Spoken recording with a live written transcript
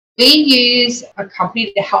We use a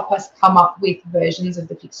company to help us come up with versions of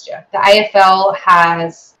the fixture. The AFL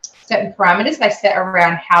has certain parameters they set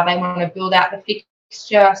around how they want to build out the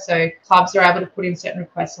fixture. So clubs are able to put in certain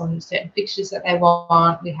requests on certain fixtures that they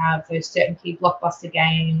want. We have those certain key blockbuster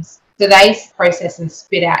games. So they process and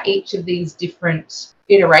spit out each of these different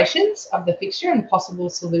iterations of the fixture and possible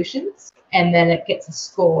solutions. And then it gets a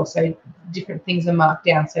score. So different things are marked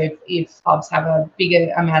down. So if clubs have a bigger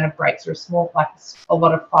amount of breaks or like a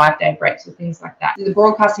lot of 5-day breaks or things like that, the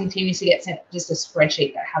broadcasting team used to get sent just a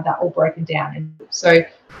spreadsheet that had that all broken down. And so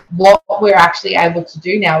what we're actually able to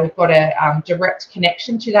do now, we've got a direct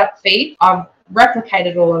connection to that feed. I've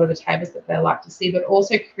replicated a lot of the tables that they like to see, but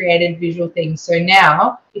also created visual things. So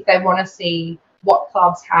now if they want to see what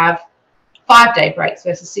clubs have 5-day breaks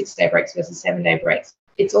versus 6-day breaks versus 7-day breaks,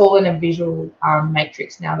 it's all in a visual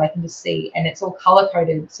matrix now. They can just see, and it's all color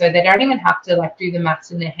coded, so they don't even have to do the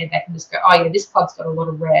maths in their head. They can just go, oh yeah, this club's got a lot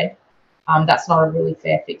of red. That's not a really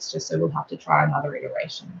fair fixture, so we'll have to try another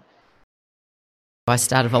iteration. I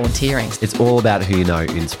started volunteering. It's all about who you know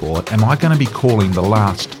in sport. Am I going to be calling the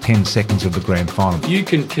last 10 seconds of the grand final? You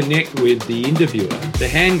can connect with the interviewer. The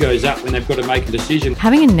hand goes up when they've got to make a decision.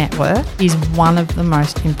 Having a network is one of the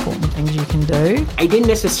most important things you can do. I didn't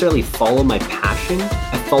necessarily follow my passion.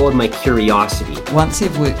 I followed my curiosity. Once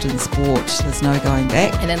you've worked in sport, there's no going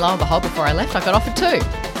back. And then lo and behold, before I left, I got offered 2.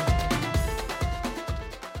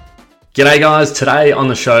 G'day guys, today on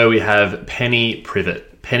the show we have Penny Privett.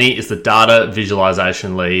 Penny is the Data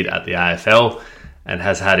Visualisation Lead at the AFL and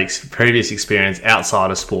has had previous experience outside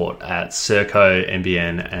of sport at Serco,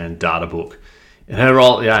 NBN and Databook. In her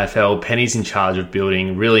role at the AFL, Penny's in charge of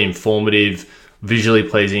building really informative, visually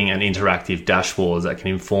pleasing and interactive dashboards that can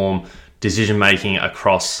inform decision making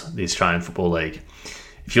across the Australian Football League.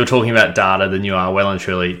 If you're talking about data, then you are well and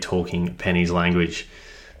truly talking Penny's language.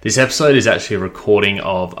 This episode is actually a recording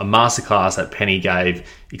of a masterclass that Penny gave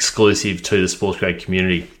exclusive to the Sports Grade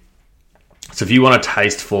community. So if you want a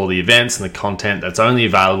taste for the events and the content that's only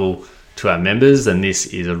available to our members, then this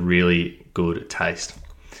is a really good taste.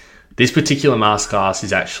 This particular masterclass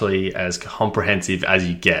is actually as comprehensive as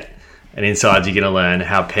you get. And inside you're going to learn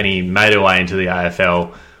how Penny made her way into the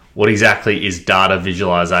AFL, what exactly is data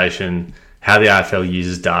visualization, how the AFL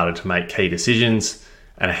uses data to make key decisions,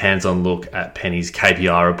 and a hands-on look at Penny's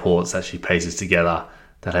KPI reports that she pieces together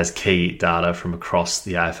that has key data from across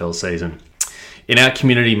the AFL season. In our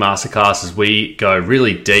community masterclasses, we go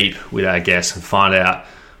really deep with our guests and find out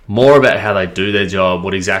more about how they do their job,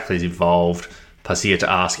 what exactly is involved, plus you get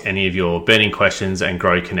to ask any of your burning questions and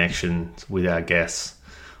grow connections with our guests.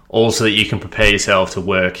 Also that you can prepare yourself to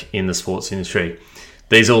work in the sports industry.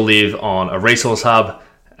 These all live on a resource hub,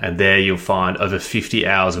 and there you'll find over 50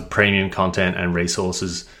 hours of premium content and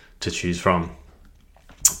resources to choose from.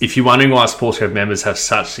 If you're wondering why Sportsgrade members have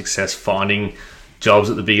such success finding jobs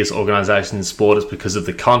at the biggest organisations in sport, it's because of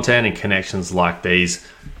the content and connections like these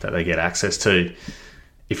that they get access to.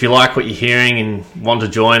 If you like what you're hearing and want to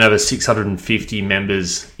join over 650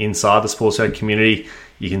 members inside the Sportsgrade community,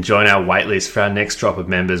 you can join our waitlist for our next drop of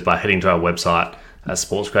members by heading to our website at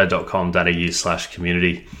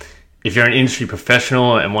sportsgrade.com.au/community. If you're an industry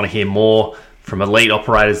professional and want to hear more from elite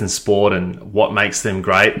operators in sport and what makes them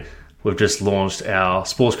great, we've just launched our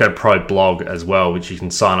Sportsgrade Pro blog as well, which you can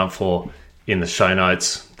sign up for in the show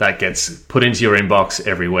notes. That gets put into your inbox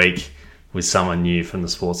every week with someone new from the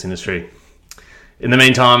sports industry. In the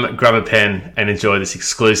meantime, grab a pen and enjoy this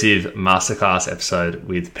exclusive masterclass episode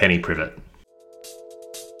with Penny Privett.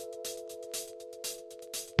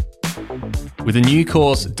 With a new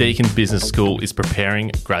course, Deacon's Business School is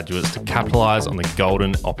preparing graduates to capitalise on the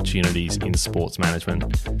golden opportunities in sports management.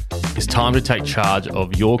 It's time to take charge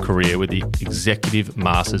of your career with the Executive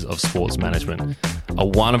Masters of Sports Management, a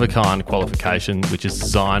one-of-a-kind qualification which is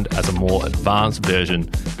designed as a more advanced version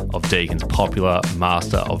of Deacon's popular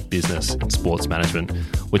Master of Business in Sports Management,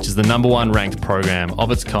 which is the #1 ranked program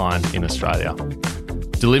of its kind in Australia.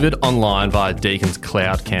 Delivered online via Deacon's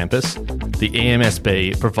Cloud Campus, the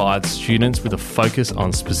EMSB provides students with a focus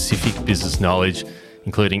on specific business knowledge,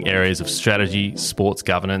 including areas of strategy, sports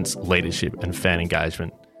governance, leadership, and fan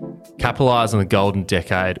engagement. Capitalise on the golden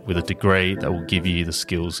decade with a degree that will give you the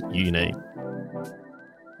skills you need.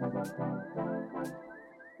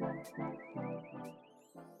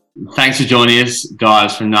 Thanks for joining us,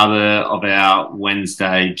 guys, for another of our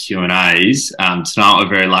Wednesday Q&As. Tonight we're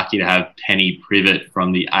very lucky to have Penny Privett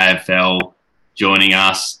from the AFL joining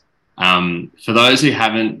us. For those who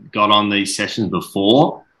haven't got on these sessions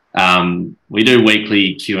before, we do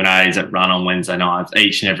weekly Q&As that run on Wednesday nights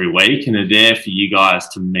each and every week, and they're there for you guys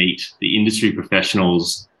to meet the industry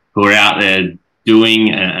professionals who are out there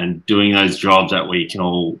doing and doing those jobs that we can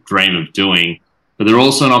all dream of doing. But they're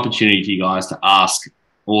also an opportunity for you guys to ask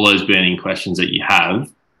all those burning questions that you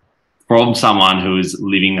have from someone who is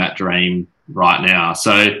living that dream right now.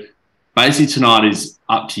 So basically tonight is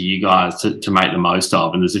up to you guys to make the most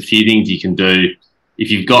of. And there's a few things you can do.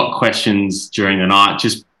 If you've got questions during the night,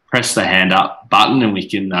 just press the hand up button and we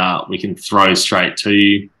can throw straight to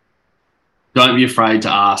you. Don't be afraid to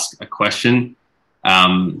ask a question.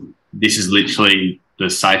 This is literally the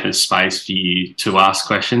safest space for you to ask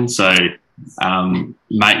questions. So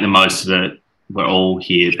make the most of it. We're all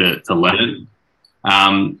here to learn.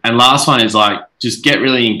 And last one is just get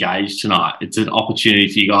really engaged tonight. It's an opportunity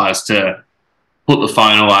for you guys to put the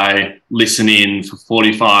phone away, listen in for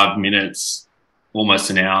 45 minutes, almost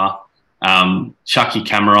an hour, chuck your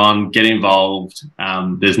camera on, get involved.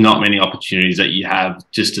 There's not many opportunities that you have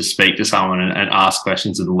just to speak to someone and ask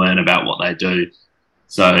questions and learn about what they do.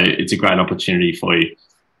 So it's a great opportunity for you.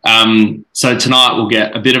 So tonight we'll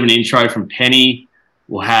get a bit of an intro from Penny.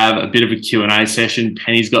 We'll have a bit of a Q&A session.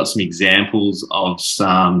 Penny's got some examples of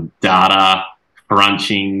some data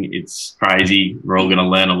crunching. It's crazy. We're all going to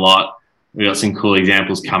learn a lot. We've got some cool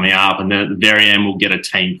examples coming up. And then at the very end, we'll get a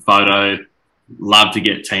team photo. Love to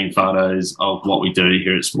get team photos of what we do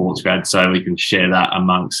here at SportsGrad so we can share that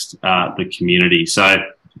amongst the community. So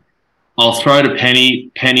I'll throw to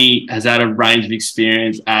Penny. Penny has had a range of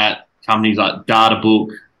experience at companies like Databook,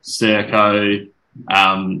 Serco.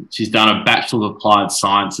 She's done a Bachelor of Applied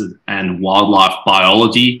Sciences and Wildlife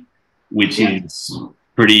Biology, which is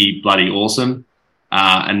pretty bloody awesome.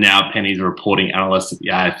 And now Penny's a reporting analyst at the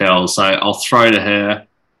AFL. So I'll throw to her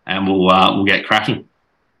and we'll get cracking.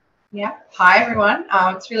 Yeah. Hi, everyone.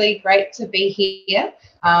 It's really great to be here.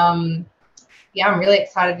 I'm really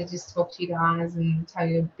excited to just talk to you guys and tell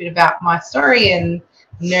you a bit about my story and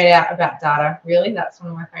nerd out about data. Really, that's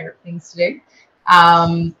one of my favourite things to do.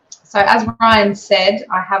 So as Ryan said,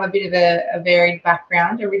 I have a bit of a varied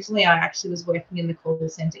background. Originally, I actually was working in the call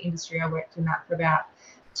centre industry. I worked in that for about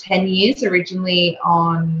 10 years, originally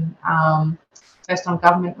on first on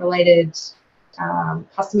government-related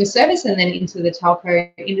customer service and then into the telco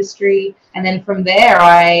industry. And then from there,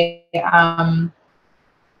 I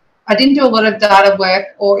didn't do a lot of data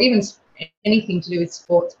work or even anything to do with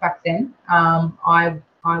sports back then.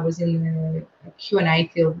 I was in the Q&A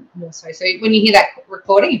field more so. So when you hear that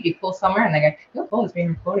recording, if you call somewhere and they go, your call has been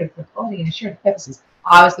recorded for quality and assurance purposes,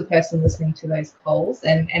 I was the person listening to those calls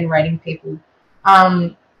and rating people.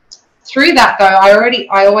 Through that, though,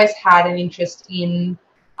 I always had an interest in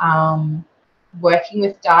working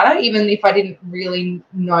with data, even if I didn't really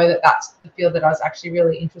know that that's the field that I was actually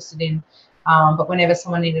really interested in. But whenever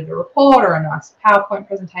someone needed a report or a nice PowerPoint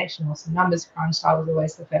presentation or some numbers crunched, I was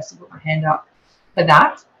always the first to put my hand up for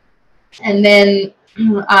that. And then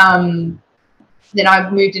I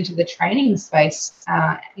moved into the training space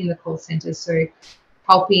in the call centre, so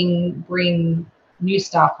helping bring new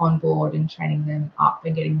staff on board and training them up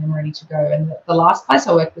and getting them ready to go. And the last place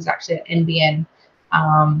I worked was actually at NBN,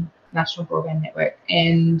 National Broadband Network.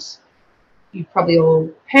 And you've probably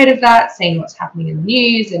all heard of that, seen what's happening in the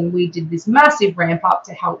news. And we did this massive ramp up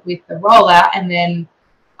to help with the rollout. And then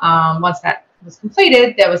once that was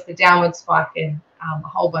completed, there was the downward spike and a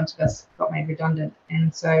whole bunch of us got made redundant.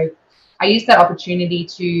 And so I used that opportunity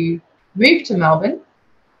to move to Melbourne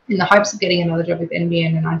in the hopes of getting another job with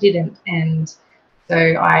NBN, and I didn't. And so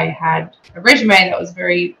I had a resume that was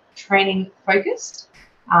very training focused,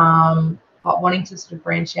 but wanting to sort of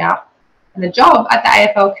branch out. And the job at the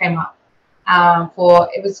AFL came up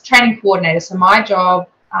it was training coordinator. So my job,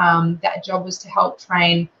 that job was to help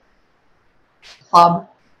train club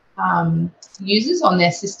users on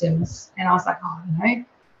their systems. And I was like,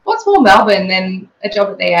 what's more Melbourne than a job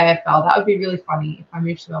at the AFL? That would be really funny if I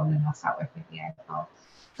moved to Melbourne and I start working at the AFL.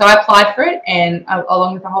 So I applied for it, and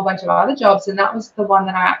along with a whole bunch of other jobs, and that was the one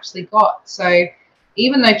that I actually got. So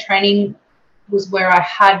even though training was where I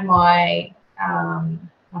had my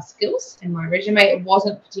my skills and my resume, it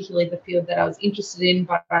wasn't particularly the field that I was interested in,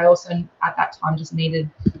 but I also at that time just needed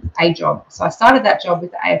a job. So I started that job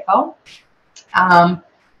with the AFL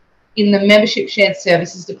in the membership shared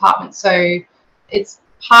services department. So it's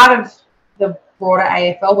part of the broader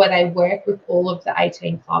AFL where they work with all of the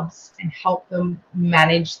 18 clubs and help them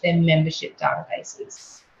manage their membership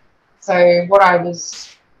databases. So what I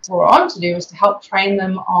was brought on to do was to help train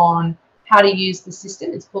them on how to use the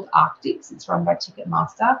system. It's called Arctics. It's run by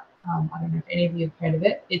Ticketmaster. I don't know if any of you have heard of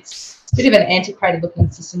it. It's a bit of an antiquated looking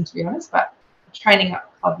system, to be honest, but training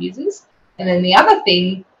up club users. And then the other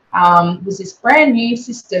thing was this brand new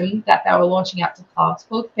system that they were launching out to clubs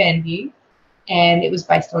called FanView, and it was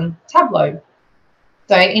based on Tableau.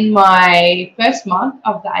 So in my first month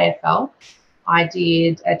of the AFL, I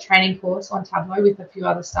did a training course on Tableau with a few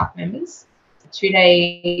other staff members. A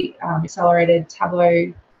 2-day accelerated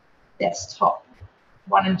Tableau desktop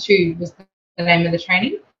 1 and 2 was the name of the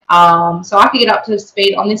training. So I could get up to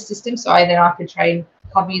speed on this system, so then I could train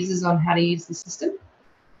club users on how to use the system.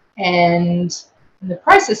 And in the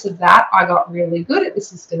process of that, I got really good at the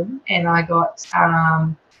system, and I got,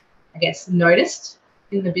 noticed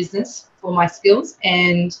in the business for my skills.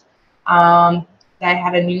 And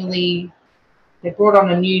they brought on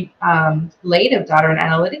a new lead of data and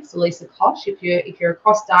analytics, Elisa Kosh. If you're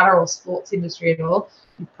across data or sports industry at all,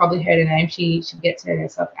 you've probably heard her name. She gets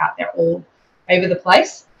herself out there all over the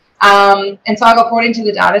place. And so I got brought into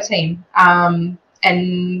the data team,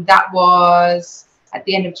 and that was at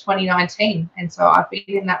the end of 2019. And so I've been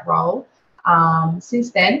in that role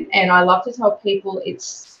since then. And I love to tell people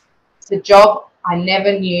it's the job I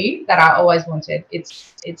never knew that I always wanted.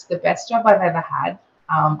 It's the best job I've ever had.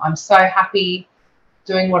 I'm so happy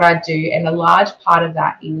doing what I do, and a large part of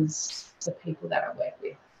that is the people that I work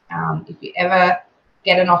with. If you ever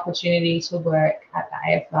get an opportunity to work at the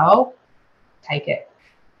AFL, take it.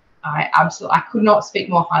 I could not speak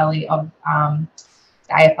more highly of the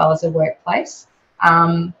AFL as a workplace.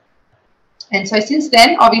 And so since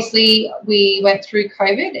then, obviously, we went through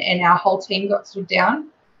COVID and our whole team got stood down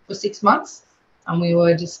for 6 months. And we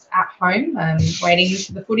were just at home waiting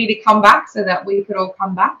for the footy to come back so that we could all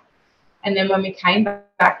come back. And then when we came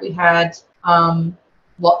back, we had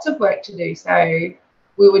lots of work to do. So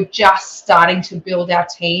we were just starting to build our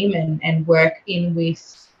team and work in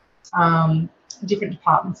with different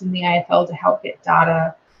departments in the AFL to help get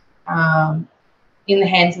data in the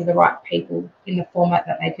hands of the right people in the format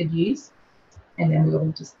that they could use. And then we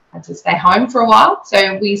all just had to stay home for a while.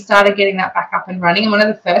 So we started getting that back up and running. And one of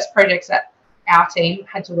the first projects that our team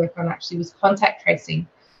had to work on actually was contact tracing.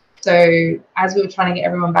 So as we were trying to get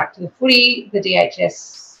everyone back to the footy, the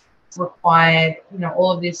DHS required,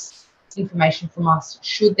 all of this information from us.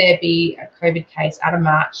 Should there be a COVID case at a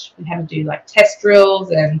match, we had to do like test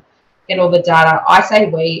drills and get all the data. I say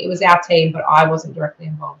we, it was our team, but I wasn't directly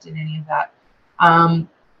involved in any of that.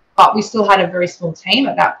 But we still had a very small team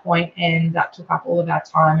at that point, and that took up all of our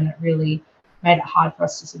time, and it really made it hard for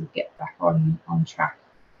us to sort of get back on track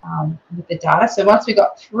with the data. So once we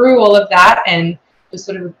got through all of that, and was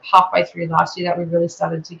sort of halfway through last year, that we really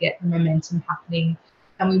started to get the momentum happening.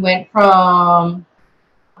 And we went from,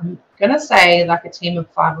 I'm going to say like a team of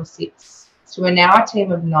 5 or 6 to now a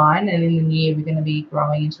team of 9. And in the new year, we're going to be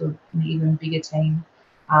growing into an even bigger team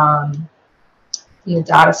in the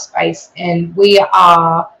data space. And we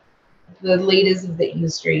are the leaders of the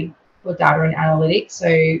industry for data and analytics.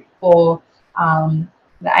 So for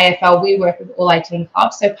the AFL, we work with all 18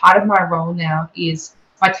 clubs. So part of my role now is,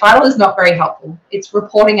 my title is not very helpful. It's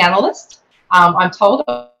reporting analyst. I'm told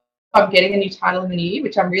I'm getting a new title in the new year,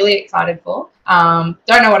 which I'm really excited for. Don't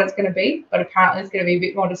know what it's going to be, but apparently it's going to be a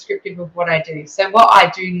bit more descriptive of what I do. So what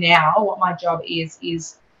I do now, what my job is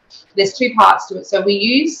there's 2 parts to it. So we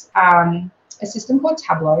use a system called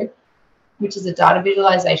Tableau, which is a data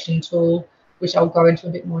visualization tool, which I'll go into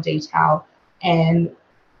a bit more detail. And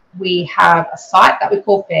we have a site that we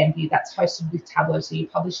call FanView that's hosted with Tableau. So you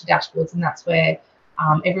publish your dashboards, and that's where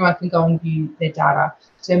everyone can go and view their data.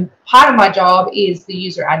 So part of my job is the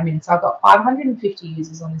user admin. So I've got 550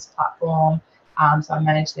 users on this platform. So I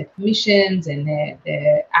manage their permissions and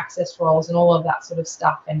their access roles and all of that sort of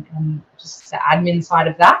stuff, and just the admin side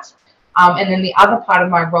of that. And then the other part of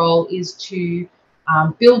my role is to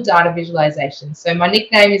build data visualization. So my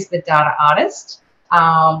nickname is the Data Artist,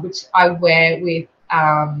 which I wear with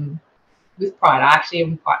pride. I actually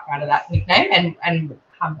am quite proud of that nickname and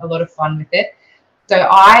have a lot of fun with it. So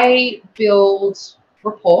I build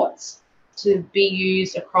reports to be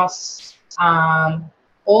used across not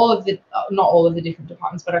all of the different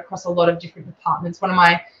departments, but across a lot of different departments. One of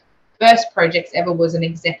my first projects ever was an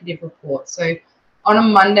executive report. So on a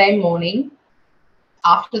Monday morning,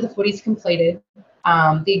 after the footy's completed,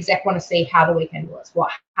 the exec want to see how the weekend was,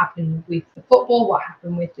 what happened with the football, what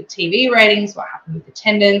happened with the TV ratings, what happened with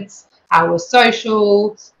attendance, how was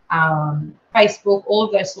social, Facebook, all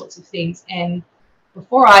of those sorts of things. And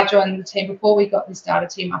before I joined the team, before we got this data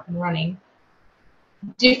team up and running,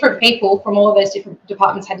 different people from all of those different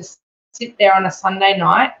departments had to sit there on a Sunday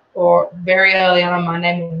night or very early on a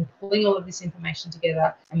Monday morning, pulling all of this information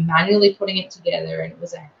together and manually putting it together. And it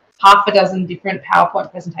was a half a dozen different PowerPoint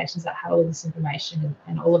presentations that had all of this information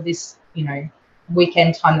and all of this,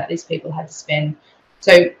 weekend time that these people had to spend.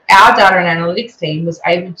 So our data and analytics team was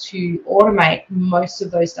able to automate most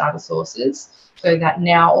of those data sources so that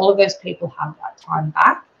now all of those people have that time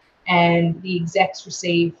back. and the execs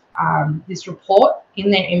receive this report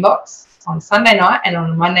in their inbox on Sunday night and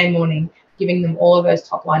on a Monday morning, giving them all of those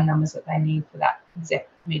top line numbers that they need for that exec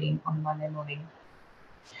meeting on Monday morning.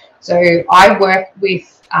 So I work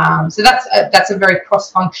with, so that's a very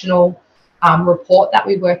cross-functional report that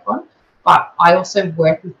we work on, but I also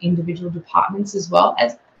work with individual departments as well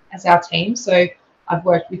as our team. So I've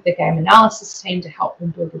worked with the game analysis team to help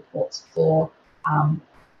them build reports for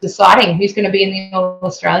deciding who's going to be in the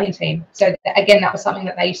All-Australian team. So again, that was something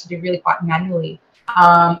that they used to do really quite manually.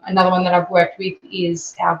 Another one that I've worked with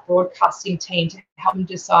is our broadcasting team to help them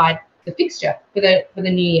decide the fixture for the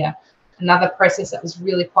new year. Another process that was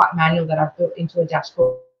really quite manual that I've built into a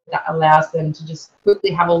dashboard that allows them to just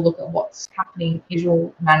quickly have a look at what's happening in a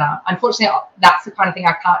visual manner. Unfortunately, that's the kind of thing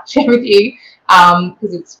I can't share with you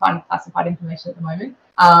because it's kind of classified information at the moment.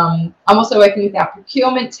 I'm also working with our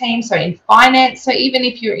procurement team, so in finance. So even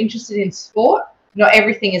if you're interested in sport, not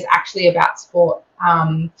everything is actually about sport.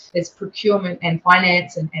 There's procurement and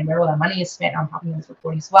finance and where all our money is spent. I'm helping them with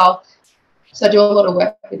reporting as well. So I do a lot of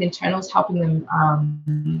work with internals, helping them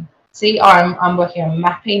I'm working on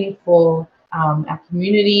mapping for our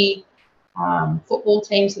community football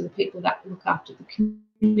teams, so the people that look after the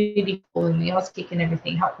community football and the Auskick and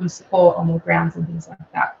everything, help them support on the grounds and things like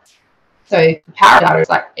that. So the power of data is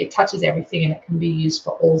like it touches everything and it can be used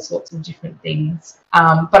for all sorts of different things.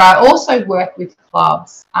 But I also work with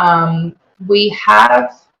clubs. We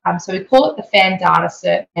have, so we call it the fan data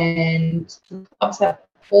set, and the clubs have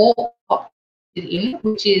all in,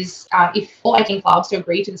 which is if all 18 clubs to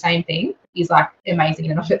agree to the same thing is like amazing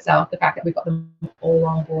in and of itself, the fact that we've got them all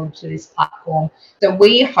on board to this platform. So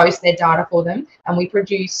we host their data for them and we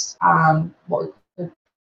produce what we call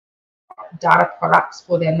data products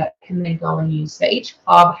for them that can then go and use. So each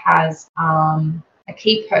club has a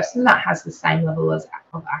key person that has the same level of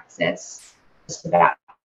access just about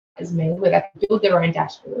as me, where they can build their own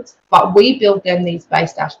dashboards, but we build them these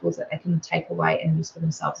base dashboards that they can take away and use for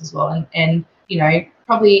themselves as well. And you know,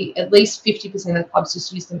 probably at least 50% of the clubs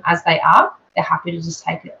just use them as they are. They're happy to just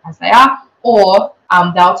take it as they are, or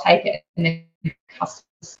they'll take it and then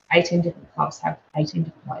customers. 18 different clubs have 18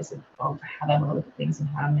 different ways of how they want to look at things and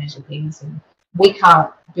how to measure things. And we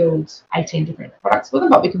can't build 18 different products for them,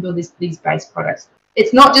 but we can build these base products.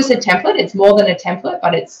 It's not just a template, it's more than a template,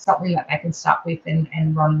 but it's something that they can start with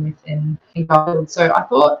and run with and build. So I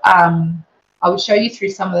thought I would show you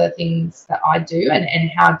through some of the things that I do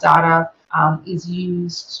and how data is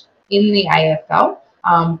used in the AFL.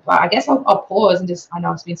 But I guess I'll pause and just, I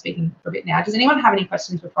know I've been speaking for a bit now. Does anyone have any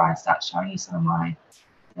questions before I start showing you some of my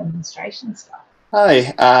demonstration stuff?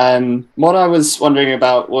 Hi. What I was wondering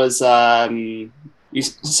about was you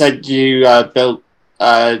said you built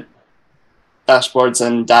dashboards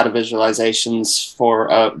and data visualizations for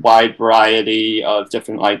a wide variety of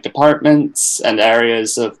different like departments and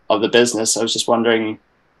areas of the business. I was just wondering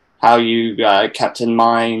how you kept in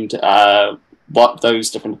mind what those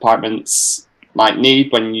different departments might need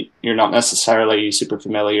when you're not necessarily super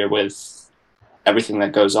familiar with everything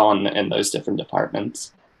that goes on in those different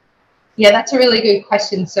departments. Yeah, that's a really good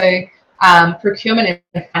question. So procurement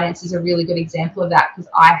and finance is a really good example of that because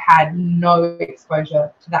I had no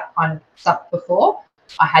exposure to that kind of stuff before.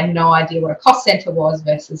 I had no idea what a cost center was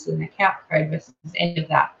versus an account code versus any of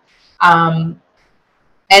that.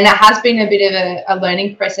 And it has been a bit of a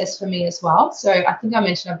learning process for me as well. So I think I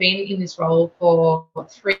mentioned I've been in this role for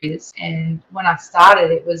 3 years, and when I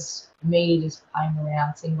started, it was me just playing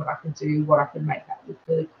around, seeing what I could do, what I could make that look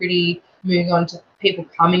really pretty, moving on to people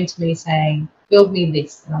coming to me saying, build me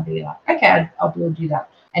this, and I'll be like, okay, I'll build you that.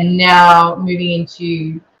 And now moving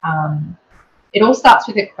into, it all starts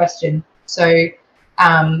with a question. So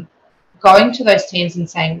going to those teams and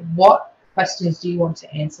saying, what questions do you want to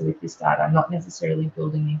answer with this data, not necessarily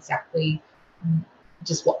building exactly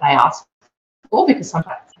just what they ask for, because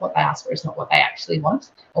sometimes what they ask for is not what they actually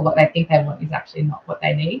want, or what they think they want is actually not what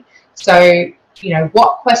they need. So, you know,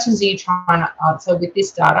 what questions are you trying to answer with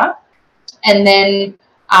this data? And then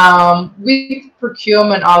with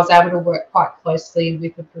procurement, I was able to work quite closely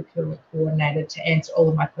with the procurement coordinator to answer all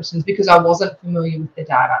of my questions because I wasn't familiar with the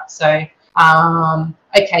data. So,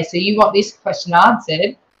 okay, so you want this question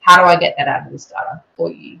answered. How do I get that out of this data for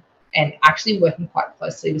you? And actually working quite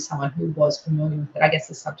closely with someone who was familiar with it, I guess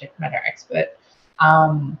the subject matter expert,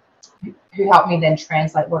 who helped me then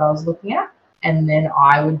translate what I was looking at. And then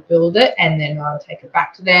I would build it and then I would take it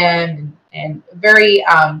back to them, and very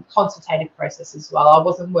consultative process as well. I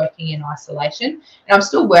wasn't working in isolation, and I'm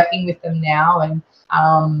still working with them now. And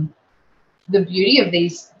the beauty of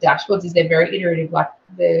these dashboards is they're very iterative. Like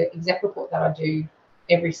the exec report that I do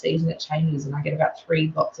every season it changes, and I get about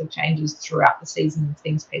 3 lots of changes throughout the season of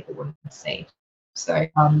things people wouldn't see. So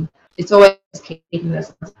it's always keeping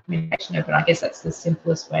this communication open. I guess that's the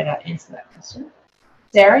simplest way to answer that question.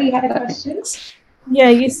 Sarah, you had a question? Yeah,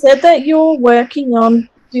 you said that you're working on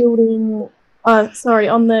building, on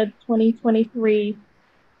the 2023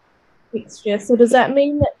 fixture. So does that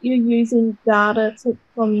mean that you're using data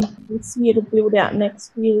from this year to build out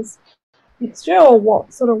next year's fixture, or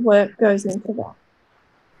what sort of work goes into that?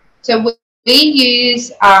 So we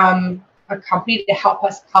use a company to help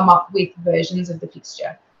us come up with versions of the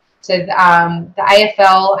fixture. So the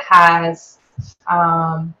AFL has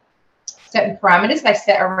certain parameters they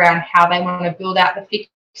set around how they want to build out the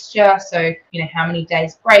fixture. So, how many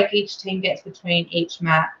days break each team gets between each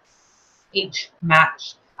match.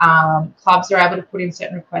 Clubs are able to put in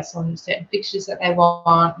certain requests on certain fixtures that they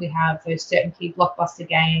want. We have those certain key blockbuster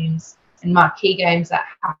games and marquee games that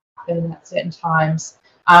happen at certain times.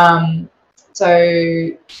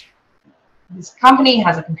 So this company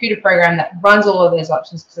has a computer program that runs all of those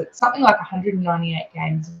options, because it's something like 198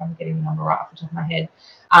 games, if I'm getting the number right off the top of my head.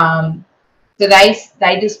 So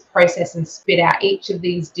they just process and spit out each of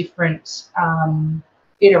these different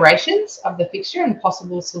iterations of the fixture and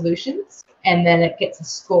possible solutions, and then it gets a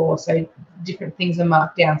score. So different things are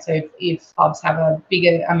marked down. So if clubs have a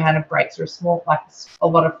bigger amount of breaks, or a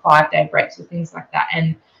lot of 5-day breaks or things like that,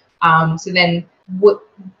 and so then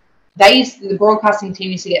the broadcasting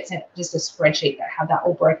team used to get sent just a spreadsheet that had that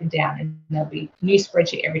all broken down, and there'll be a new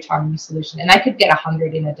spreadsheet every time, new solution, and they could get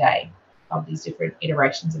 100 in a day of these different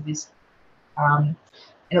iterations of this, and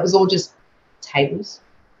it was all just tables.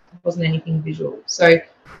 It wasn't anything visual. So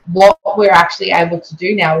what we're actually able to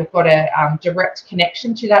do now, we've got a direct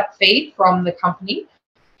connection to that feed from the company,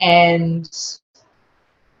 and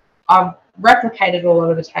I've replicated a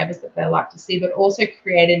lot of the tables that they like to see, but also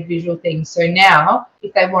created visual things. So now,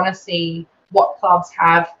 if they want to see what clubs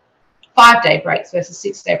have 5-day breaks versus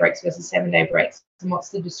 6-day breaks versus 7-day breaks, and what's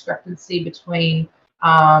the discrepancy between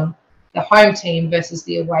the home team versus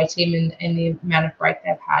the away team and the amount of break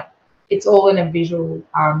they've had, it's all in a visual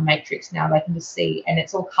matrix now. They can just see, and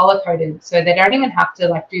it's all color coded, so they don't even have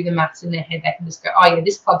to do the maths in their head. They can just go, oh yeah,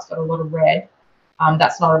 this club's got a lot of red.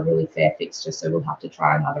 That's not a really fair fixture, so we'll have to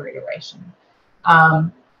try another iteration.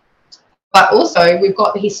 But also, we've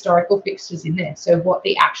got the historical fixtures in there, so what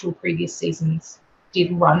the actual previous seasons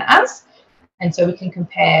did run as, and so we can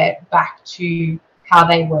compare back to how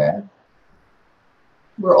they were.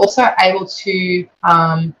 We're also able to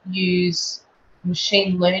use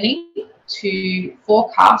machine learning to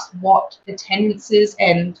forecast what attendances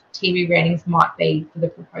and TV ratings might be for the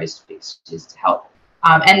proposed fixtures to help.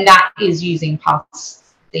 And that is using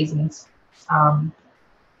past seasons.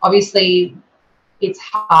 Obviously, it's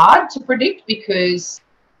hard to predict, because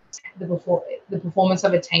the performance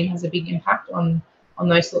of a team has a big impact on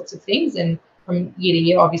those sorts of things. And from year to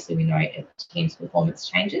year, obviously, we know a team's performance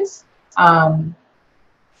changes.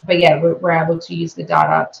 But yeah, we're able to use the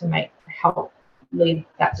data to help lead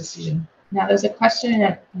that decision. Now, there's a question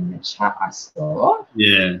in the chat I saw.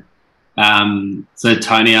 Yeah. So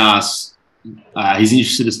Tony asks, he's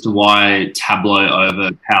interested as to why Tableau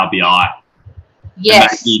over Power BI.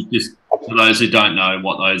 Yes. Just for those who don't know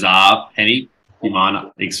what those are, Penny, do you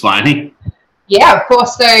mind explaining? Yeah, of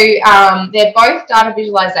course. So they're both data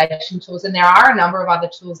visualization tools, and there are a number of other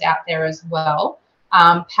tools out there as well.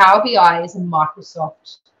 Power BI is a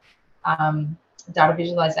Microsoft data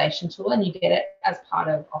visualization tool, and you get it as part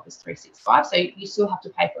of Office 365. So you still have to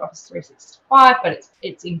pay for Office 365, but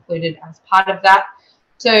it's included as part of that.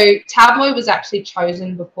 So Tableau was actually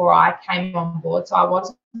chosen before I came on board, so I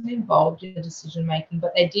wasn't involved in the decision making,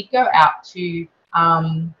 but they did go out to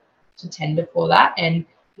tender for that. And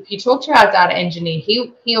if you talk to our data engineer,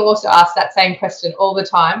 he also asks that same question all the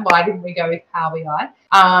time: why didn't we go with Power BI?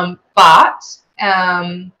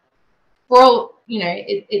 For all,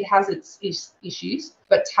 it has its issues,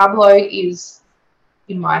 but Tableau is,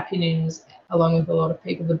 in my opinion, along with a lot of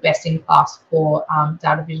people, the best in class for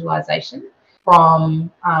data visualization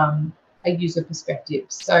from a user perspective.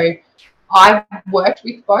 So I've worked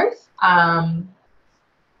with both.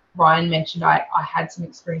 Ryan mentioned I had some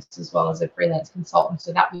experience as well as a freelance consultant.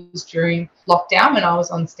 So that was during lockdown when I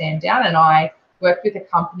was on stand down, and I worked with a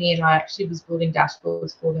company, and I actually was building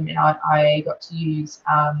dashboards for them, and I got to use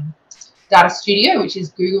Data Studio, which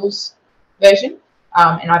is Google's version,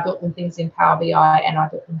 and I built them things in Power BI, and I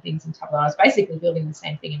built them things in Tableau. I was basically building the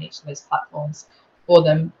same thing in each of those platforms for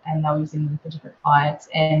them, and I was using them for different clients.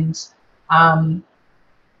 And Power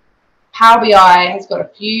BI has got a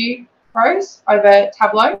few pros over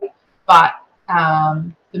Tableau, but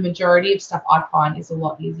the majority of stuff I find is a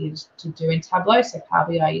lot easier to do in Tableau. So Power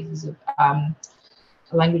BI uses a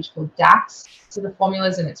language called DAX to the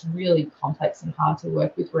formulas, and it's really complex and hard to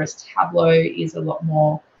work with, whereas Tableau is a lot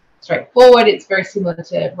more straightforward. It's very similar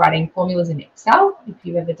to writing formulas in Excel, if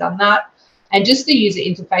you've ever done that. And just the user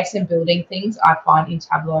interface and building things, I find in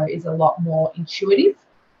Tableau is a lot more intuitive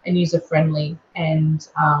and user-friendly, and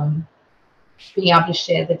being able to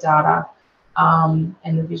share the data and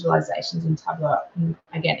the visualizations in Tableau. And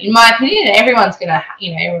again, in my opinion, everyone's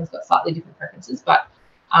got slightly different preferences, but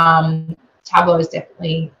Tableau is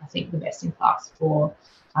definitely, I think, the best in class for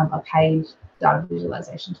a paid data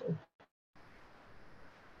visualization tool.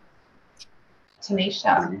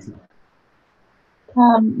 Tanisha.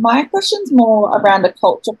 My question's more around the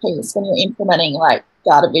culture piece when you're implementing like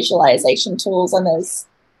data visualization tools, and there's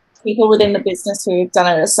people within the business who've done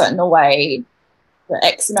it a certain way for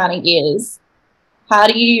X amount of years. How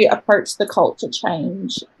do you approach the culture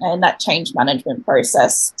change and that change management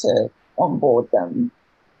process to onboard them?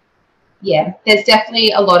 Yeah, there's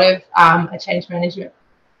definitely a lot of a change management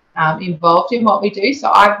involved in what we do. So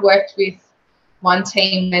I've worked with one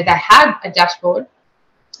team where they had a dashboard,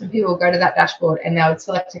 and people would go to that dashboard and they would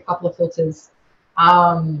select a couple of filters,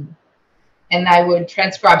 and they would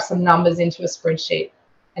transcribe some numbers into a spreadsheet,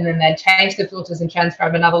 and then they'd change the filters and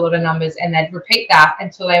transcribe another lot of numbers, and they'd repeat that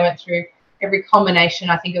until they went through every combination,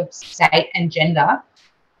 I think, of state and gender,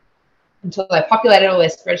 until they populated all their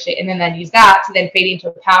spreadsheet, and then they'd use that to then feed into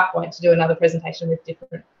a PowerPoint to do another presentation with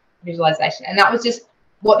different visualization. And that was just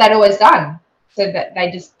what they'd always done. So that they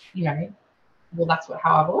just, well, that's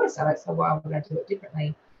how I've always done it, so why would I do it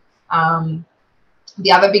differently?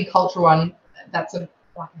 The other big cultural one that's a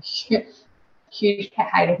huge pet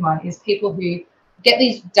hate of mine is people who get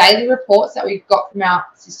these daily reports that we've got from our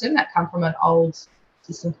system that come from an old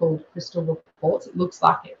system called Crystal Reports. It looks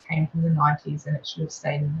like it came from the 90s, and it should have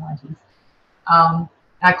stayed in the 90s. And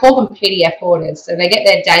I call them PDF orders. So they get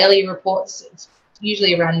their daily reports. It's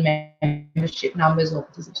usually around membership numbers or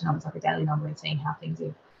participant numbers, like a daily number, and seeing how things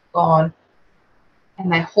have gone.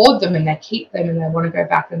 And they hoard them and they keep them, and they want to go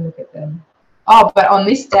back and look at them. Oh, but on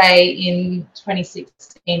this day in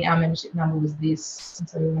 2016, our membership number was this, and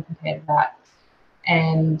so we want to compare to that.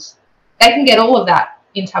 And they can get all of that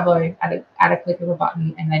in Tableau at a click of a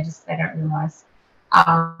button, and they don't realise.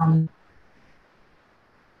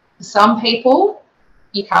 Some people,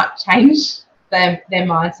 you can't change their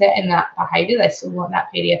mindset and that behaviour. They still want that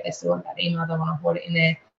PDF, they still want that email, they want to hoard it in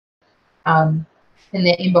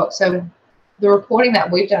their inbox. So the reporting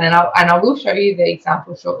that we've done, and I will show you the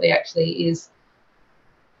example shortly, actually, is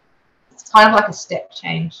it's kind of like a step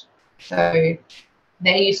change. So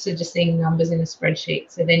they're used to just seeing numbers in a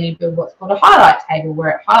spreadsheet. So then you build what's called a highlight table, where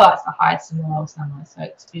it highlights the highest and the lowest number. So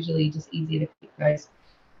it's visually just easier to pick those.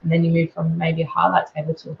 And then you move from maybe a highlight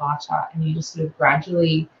table to a bar chart, and you just sort of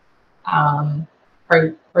gradually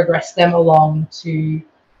progress them along to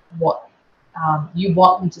what you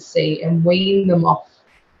want them to see, and wean them off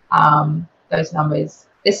those numbers.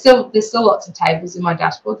 There's still lots of tables in my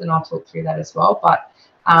dashboards, and I'll talk through that as well. But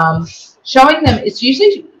showing them, it's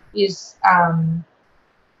usually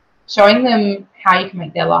showing them how you can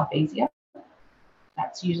make their life easier.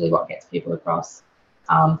 That's usually what gets people across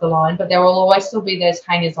the line. But there will always still be those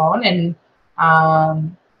hangers on, and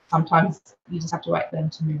sometimes you just have to wait for them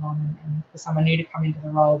to move on, and for someone new to come into the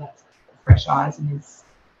role that's fresh eyes and is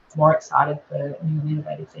more excited for new and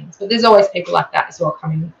innovative things. But there's always people like that as well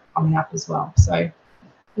coming up as well. So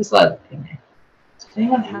there's a lot of things there. Does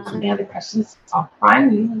anyone have any other questions? Oh,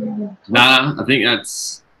 Brian? No, I think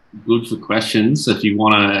that's good for questions. So if you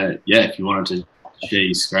wanted to share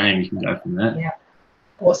your screen, you can go from there. Yeah.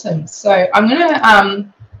 Awesome. So I'm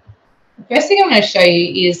gonna the first thing I'm going to show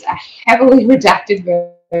you is a heavily redacted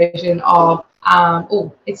version of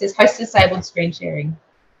it says host disabled screen sharing.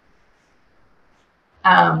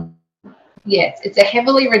 Yes, it's a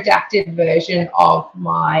heavily redacted version of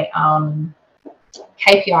my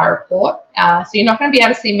KPI report. So you're not going to be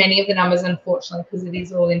able to see many of the numbers, unfortunately, because it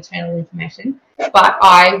is all internal information. But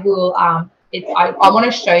I will. I want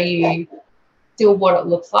to show you still what it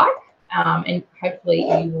looks like, and hopefully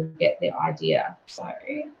you will get the idea. So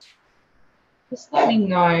just let me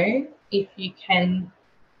know if you can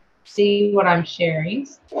see what I'm sharing.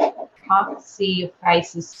 I can't see your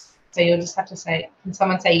faces. So you'll just have to say, can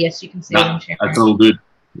someone say yes, you can see what I'm sharing? That's all good.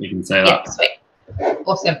 You can say that. Yeah, sweet.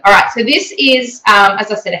 Awesome. All right, so this is, as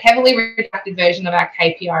I said, a heavily redacted version of our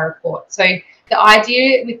KPI report. So the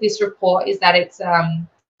idea with this report is that it's a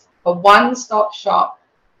one-stop shop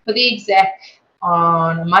for the exec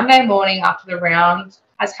on a Monday morning after the round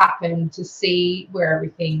has happened to see where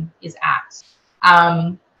everything is at.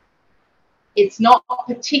 It's not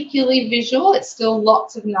particularly visual. It's still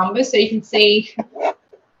lots of numbers. So you can see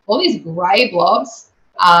all these grey blobs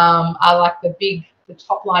are like the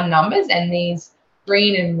top line numbers, and these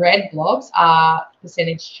green and red blobs are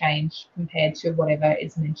percentage change compared to whatever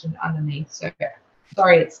is mentioned underneath. So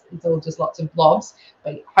sorry, it's all just lots of blobs,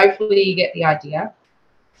 but hopefully you get the idea.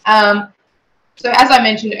 So as I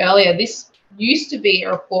mentioned earlier, this used to be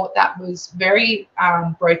a report that was very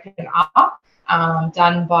broken up.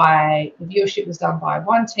 The viewership was done by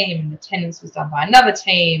one team, and attendance was done by another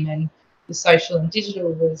team, and the social and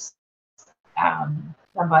digital was done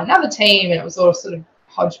by another team, and it was all sort of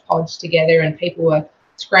hodgepodge together, and people were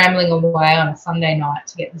scrambling away on a Sunday night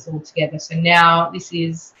to get this all together. So now this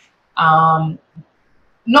is not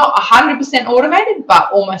 100% automated,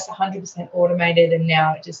 but almost 100% automated, and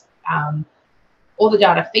now it just all the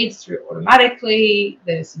data feeds through automatically,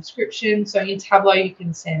 the subscription. So in Tableau, you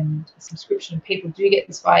can send a subscription. People do get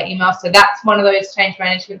this via email. So that's one of those change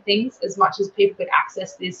management things. As much as people could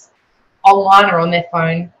access this online or on their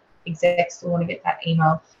phone, execs still want to get that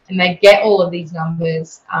email. And they get all of these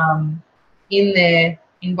numbers in their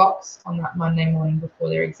inbox on that Monday morning before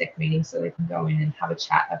their exec meeting, so they can go in and have a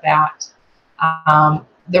chat about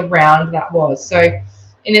the round that was. So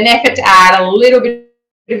in an effort to add a little bit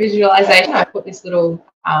of visualization, I put this little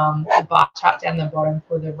bar chart down the bottom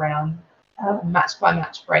for the round match by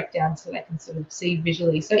match breakdown, so they can sort of see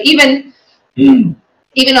visually. So even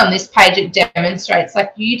on this page, it demonstrates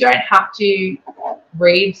like you don't have to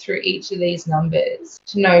read through each of these numbers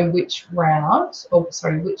to know which match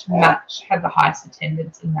had the highest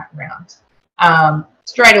attendance in that round.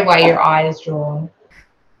 Straight away, your eye is drawn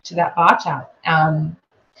to that bar chart.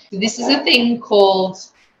 So this is a thing called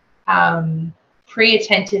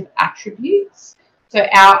pre-attentive attributes. So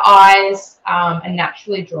our eyes are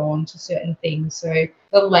naturally drawn to certain things. So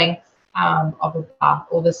the length of a bar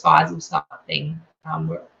or the size of something,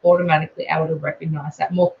 we're automatically able to recognize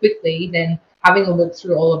that more quickly than having a look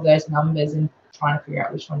through all of those numbers and trying to figure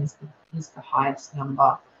out which one is the highest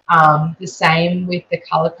number. The same with the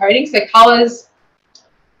color coding. So colors,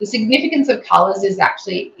 the significance of colors is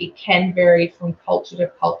actually, it can vary from culture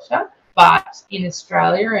to culture, but in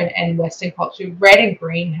Australia and Western culture, red and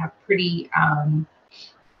green have pretty,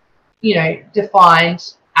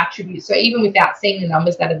 defined attributes. So even without seeing the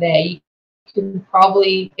numbers that are there, you can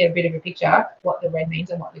probably get a bit of a picture what the red means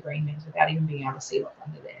and what the green means without even being able to see what's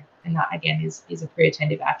under there. And that, again, is a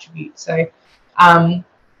pre-attentive attribute. So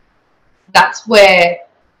that's where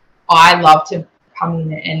I love to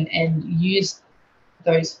come in and use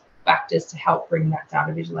those factors to help bring that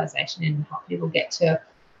data visualization in and help people get to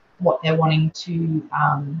what they're wanting to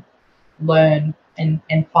learn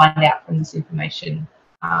and find out from this information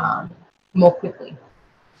more quickly.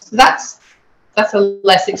 So that's a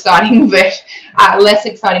less exciting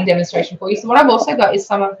demonstration for you. So what I've also got is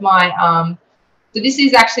some of my so this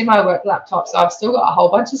is actually my work laptop, so I've still got a whole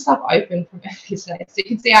bunch of stuff open from yesterday. So you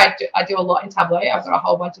can see I do a lot in Tableau. I've got a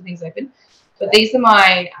whole bunch of things open. But these are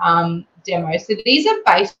my demos. So these are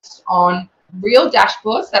based on real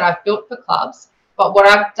dashboards that I've built for clubs. But what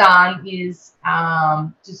I've done is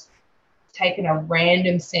just taken a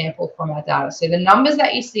random sample from our data. So the numbers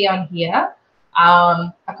that you see on here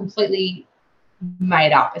are completely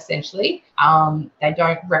made up, essentially. They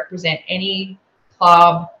don't represent any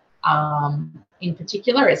club in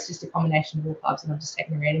particular. It's just a combination of all clubs, and I've just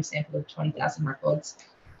taken a random sample of 20,000 records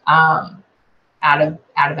out of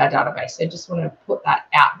our database. So just want to put that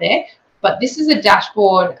out there. But this is a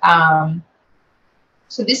dashboard.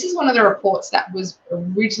 So this is one of the reports that was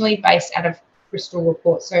originally based out of Crystal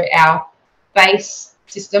Report. So our base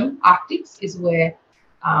system, Arctics, is where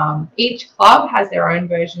each club has their own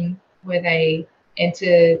version where they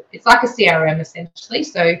enter. It's like a CRM essentially.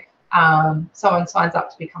 So someone signs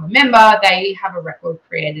up to become a member, they have a record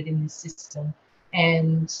created in this system.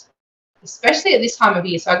 And especially at this time of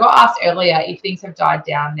year, so I got asked earlier if things have died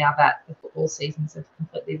down now that the football seasons have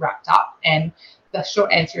completely wrapped up. And the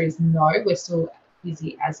short answer is no, we're still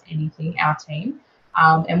busy as anything, our team.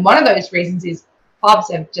 And one of those reasons is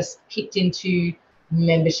clubs have just kicked into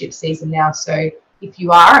membership season now. So if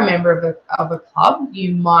you are a member of a club,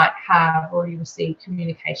 you might have already received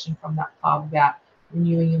communication from that club about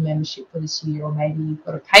renewing your membership for this year, or maybe you've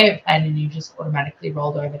got a payment plan and you just automatically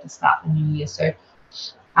rolled over to start the new year. So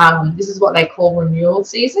this is what they call renewal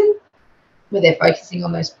season, where they're focusing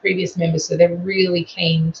on those previous members. So they're really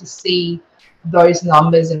keen to see those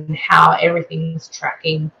numbers and how everything's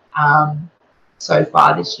tracking so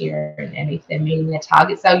far this year, and if they're meeting their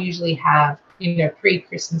targets. They'll usually have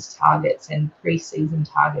pre-Christmas targets and pre-season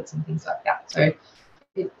targets and things like that. So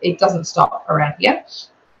it doesn't stop around here.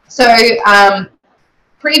 So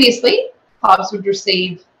previously clubs would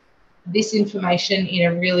receive this information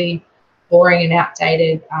in a really boring and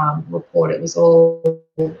outdated report. It was all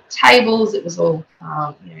tables, it was all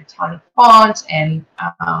tiny font, and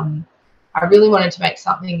I really wanted to make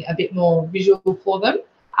something a bit more visual for them.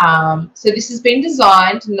 So this has been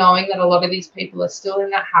designed knowing that a lot of these people are still in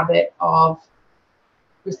that habit of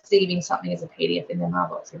receiving something as a PDF in their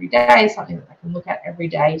mailbox every day, something that they can look at every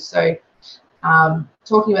day. So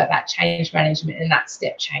talking about that change management and that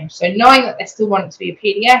step change. So knowing that they still want it to be a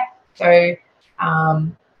PDF. So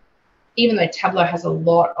even though Tableau has a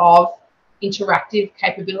lot of interactive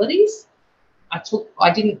capabilities,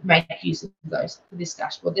 I didn't make use of those for this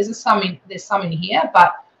dashboard. There's some in here,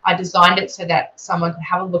 but I designed it so that someone could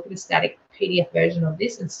have a look at a static PDF version of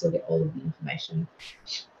this and still get all of the information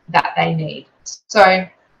that they need. So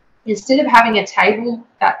instead of having a table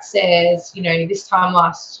that says, this time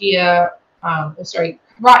last year,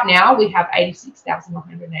 right now we have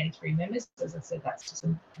 86,183 members. As I said, that's just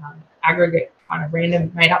an aggregate kind of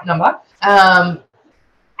random made up number.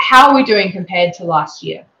 How are we doing compared to last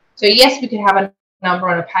year? So yes, we could have a number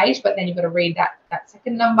on a page, but then you've got to read that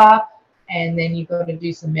second number, and then you've got to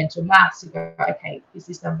do some mental maths to go, okay, is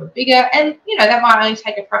this number bigger? And that might only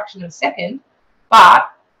take a fraction of a second,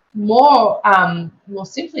 but more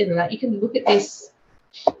simply than that, you can look at this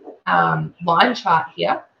line chart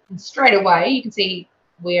here, and straight away you can see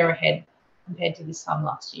we're ahead compared to this time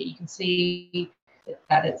last year. You can see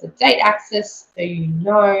that it's a date axis, so you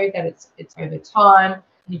know that it's over time, and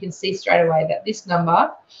you can see straight away that this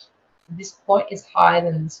number, this point, is higher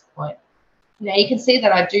than this point. Now you can see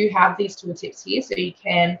that I do have these tooltips here, so you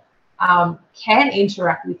can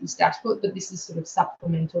interact with this dashboard, but this is sort of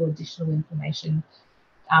supplemental additional information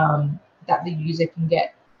that the user can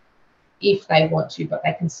get if they want to, but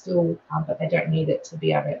they can still, but they don't need it to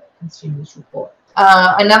be able to consume this report.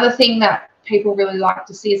 Another thing that people really like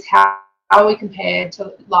to see is how we compare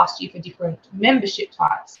to last year for different membership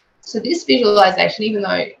types. So this visualization, even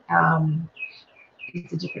though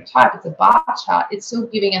it's a different type, it's a bar chart, it's still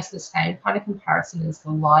giving us the same kind of comparison as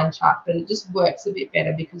the line chart, but it just works a bit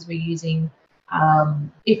better because we're using,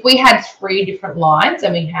 if we had 3 different lines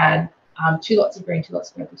and we had 2 lots of green, 2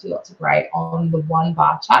 lots of purple, 2 lots of grey on the one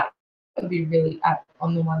bar chart, it would be really,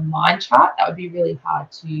 on the one line chart, that would be really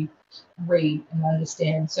hard to read and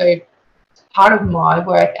understand. So part of my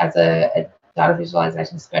work as a data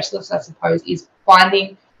visualization specialist, I suppose, is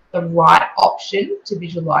finding the right option to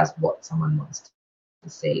visualize what someone wants to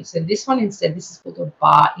see. So this one instead, this is called a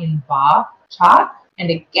bar in bar chart. And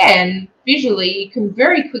again, visually, you can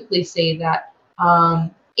very quickly see that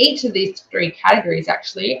each of these 3 categories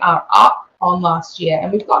actually are up on last year.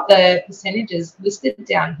 And we've got the percentages listed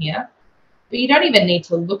down here, but you don't even need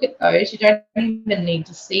to look at those. You don't even need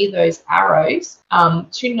to see those arrows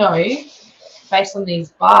to know, based on these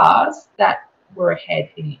bars, that we're ahead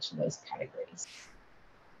in each of those categories.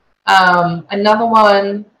 Another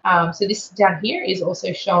one, so this down here is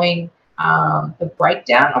also showing the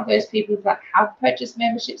breakdown of those people that have purchased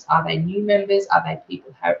memberships. Are they new members? Are they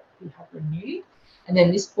people who have renewed? And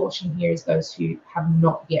then this portion here is those who have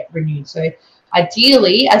not yet renewed. So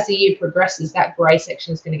ideally, as the year progresses, that grey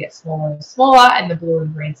section is going to get smaller and smaller, and the blue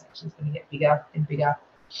and green section is going to get bigger and bigger.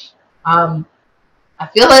 I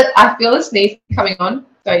feel a sneeze coming on.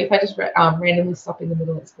 So if I just randomly stop in the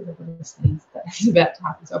middle, it's because I've got a sneeze that is about to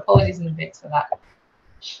happen. So apologies in advance for that.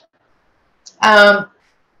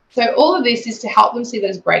 So all of this is to help them see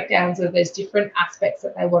those breakdowns of those different aspects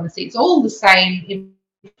that they want to see. It's all the same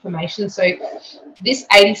information. So this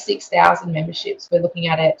 86,000 memberships, we're looking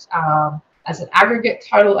at it as an aggregate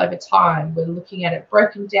total over time. We're looking at it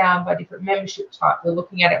broken down by different membership type. We're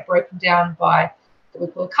looking at it broken down by what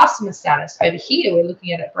we call customer status. Over here, we're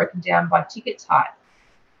looking at it broken down by ticket type.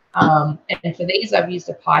 And for these, I've used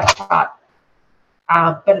a pie chart.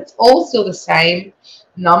 But it's all still the same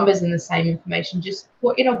numbers and the same information, just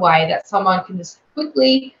put in a way that someone can just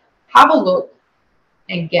quickly have a look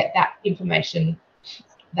and get that information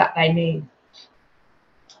that they need.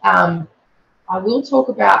 I will talk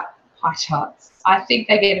about pie charts. I think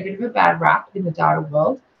they get a bit of a bad rap in the data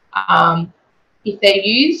world. If they're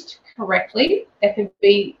used correctly, they can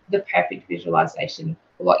be the perfect visualization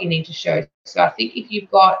for what you need to show. So I think if you've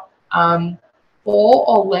got 4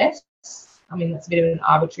 or less, I mean, that's a bit of an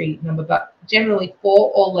arbitrary number, but generally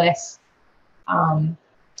 4 or less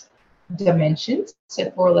dimensions, so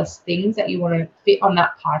 4 or less things that you want to fit on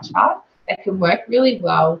that pie chart, that can work really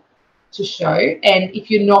well to show. And if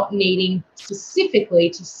you're not needing specifically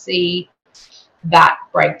to see that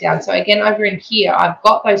breakdown. So again, over in here, I've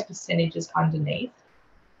got those percentages underneath,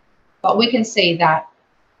 but we can see that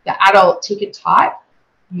the adult ticket type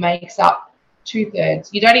makes up 2/3.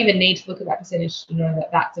 You don't even need to look at that percentage to know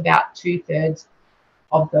that that's about 2/3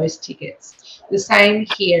 of those tickets. The same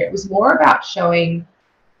here. It was more about showing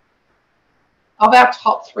of our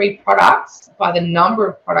top 3 products by the number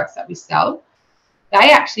of products that we sell.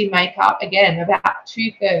 They actually make up, again, about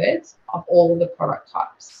 2/3 of all of the product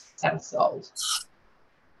types that are sold.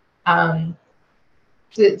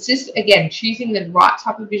 So it's just, again, choosing the right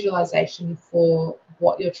type of visualization for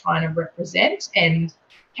what you're trying to represent, and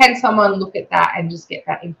can someone look at that and just get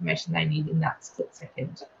that information they need in that split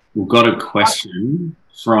second. We've got a question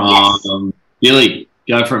from Billy.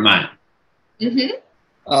 Go for it, mate. Mm-hmm.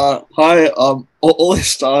 Hi. All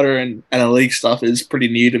this data and analytics stuff is pretty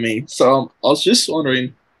new to me. So I was just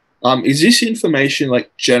wondering, is this information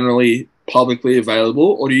like generally publicly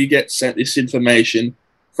available, or do you get sent this information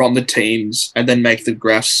from the teams and then make the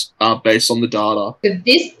graphs based on the data? So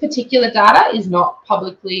this particular data is not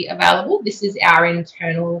publicly available. This is our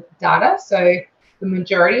internal data. So the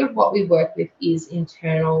majority of what we work with is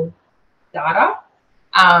internal data.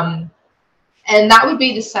 And that would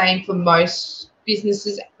be the same for most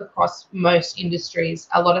businesses across most industries.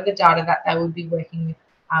 A lot of the data that they would be working with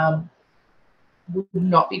would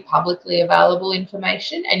not be publicly available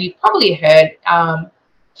information. And you've probably heard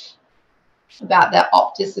about the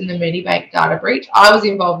Optus and the Medibank data breach. I was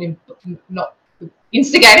involved in, not the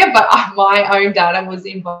instigator, but my own data was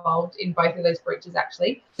involved in both of those breaches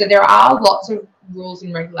actually. So there are lots of rules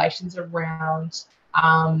and regulations around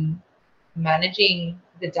managing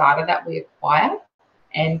the data that we acquire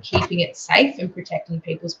and keeping it safe and protecting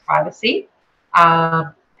people's privacy.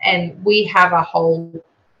 And we have a whole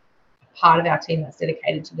part of our team that's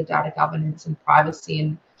dedicated to the data governance and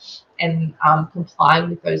privacy and complying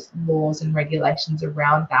with those laws and regulations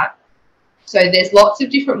around that. So there's lots of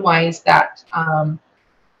different ways that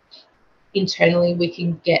internally we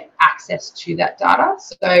can get access to that data.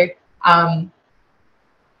 So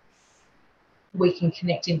we can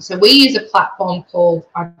connect in. So we use a platform called,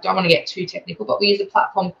 I don't want to get too technical, but we use a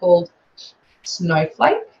platform called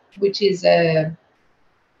Snowflake, which is a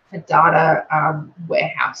data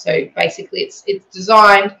warehouse. So basically it's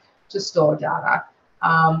designed to store data.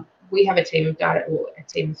 We have a team of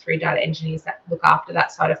 3 data engineers that look after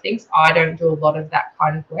that side of things. I don't do a lot of that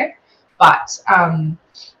kind of work, but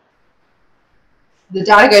the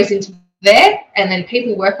data goes into there, and then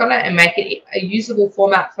people work on it and make it a usable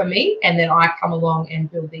format for me, and then I come along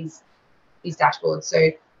and build these dashboards.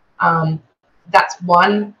 So that's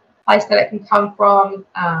one place that it can come from.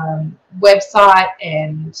 Website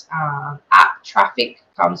and app traffic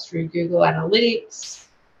comes through Google Analytics.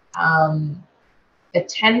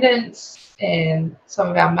 Attendance and some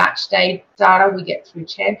of our match day data we get through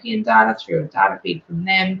Champion data, through a data feed from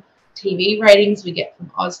them. TV ratings we get from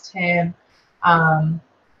OzTam.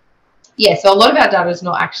 So a lot of our data is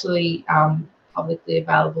not actually publicly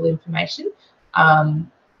available information.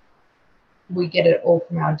 We get it all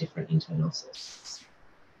from our different internal sources.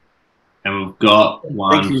 And we've got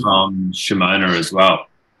one from Shimona as well.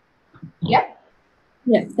 Yep.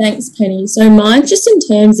 Yeah, thanks, Penny. So mine, just in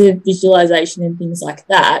terms of visualization and things like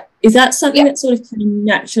that, is that something that sort of came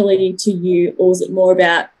naturally to you, or is it more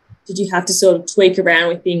about, did you have to sort of tweak around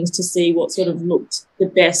with things to see what sort of looked the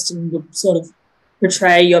best and would sort of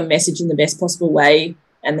portray your message in the best possible way,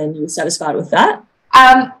 and then you were satisfied with that?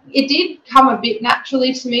 It did come a bit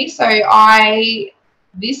naturally to me. So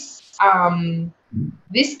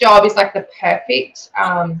this job is like the perfect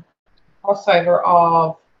crossover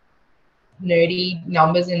of nerdy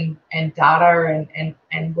numbers and data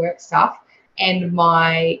and work stuff and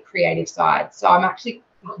my creative side. So I'm actually,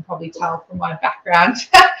 you can probably tell from my background,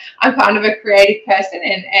 I'm kind of a creative person,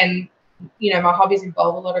 and you know, my hobbies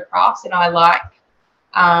involve a lot of crafts, and I like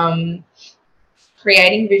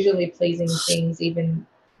creating visually pleasing things, even,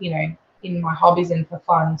 you know, in my hobbies and for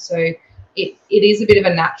fun. So it is a bit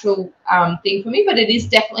of a natural thing for me, but it is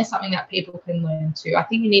definitely something that people can learn too. I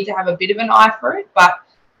think you need to have a bit of an eye for it, but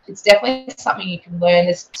it's definitely something you can learn.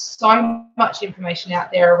 There's so much information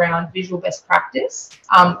out there around visual best practice.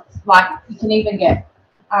 Like you can even get,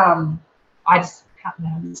 I just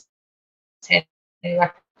happen to have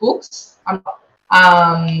like books.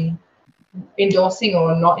 I'm endorsing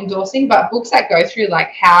or not endorsing, but books that go through like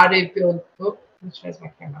how to build. Which shows my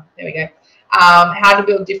camera. There we go. How to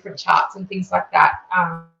build different charts and things like that.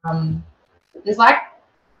 There's like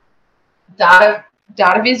data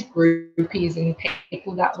viz groupies and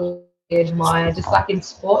people that we admire, just like in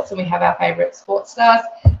sports, and we have our favorite sports stars.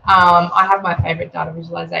 I have my favorite data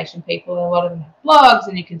visualization people, and a lot of them have blogs,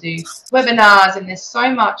 and you can do webinars, and there's so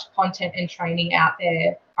much content and training out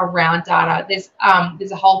there around data.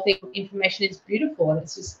 There's a whole thing, information is beautiful, and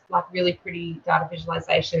it's just like really pretty data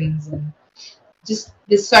visualizations, and just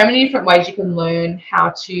there's so many different ways you can learn how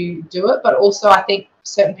to do it, but also I think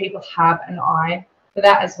certain people have an eye for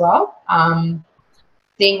that as well.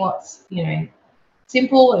 Seeing what's,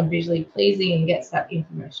 simple and visually pleasing and gets that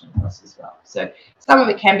information across as well. So some of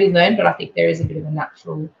it can be learned, but I think there is a bit of a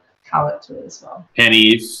natural talent to it as well.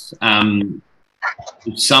 Penny, if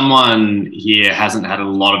someone here hasn't had a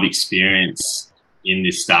lot of experience in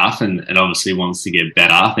this stuff and obviously wants to get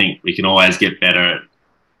better, I think we can always get better at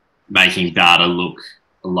making data look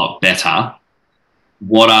a lot better.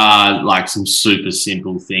 What are like some super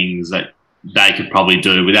simple things that they could probably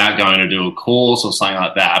do without going to do a course or something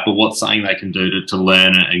like that, but what's something they can do to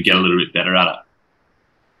learn it and get a little bit better at it?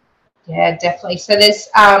 Yeah, definitely. So there's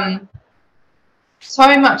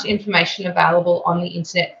so much information available on the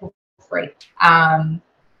internet for free.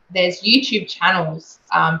 There's YouTube channels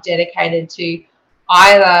dedicated to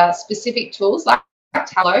either specific tools like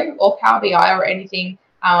Tableau or Power BI or anything,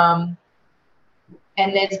 and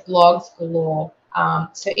there's blogs galore.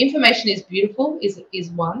 So information is beautiful is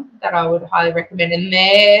one that I would highly recommend, and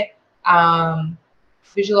their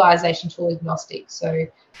visualization tool agnostic. So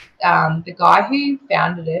the guy who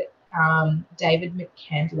founded it, David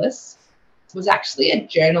McCandless, was actually a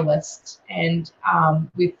journalist and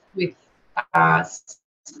with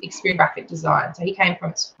experience graphic design. So he came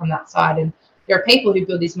from that side, and there are people who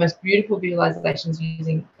build these most beautiful visualizations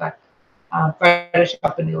using like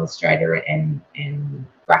Photoshop and Illustrator and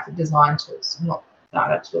graphic design tools, not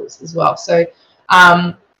data tools as well. So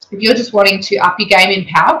if you're just wanting to up your game in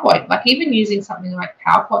PowerPoint, like even using something like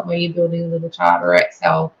PowerPoint where you're building a little chart, or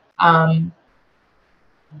Excel, Googling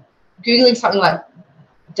something like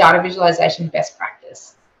data visualization best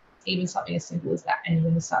practice, even something as simple as that, and you're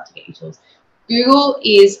going to start to get your tools. Google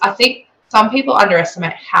is, I think some people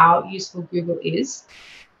underestimate how useful Google is.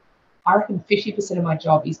 I reckon 50% of my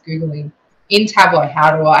job is Googling in Tableau.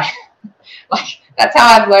 How do I, like, that's how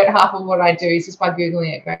I've learned half of what I do is just by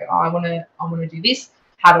Googling it. Go, oh, I want to do this.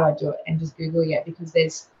 How do I do it? And just Googling it, because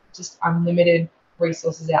there's just unlimited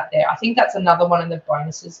resources out there. I think that's another one of the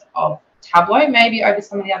bonuses of Tableau, maybe over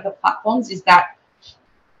some of the other platforms, is that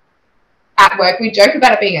at work we joke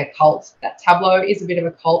about it being a cult, that Tableau is a bit of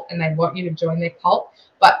a cult and they want you to join their cult.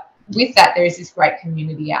 But with that, there is this great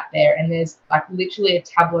community out there, and there's like literally a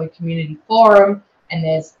Tableau community forum, and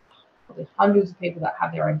there's probably hundreds of people that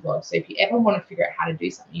have their own blogs. So if you ever want to figure out how to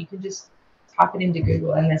do something, you can just type it into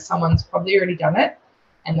Google, and there's someone's probably already done it,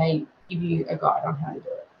 and they give you a guide on how to do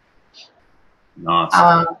it. Nice.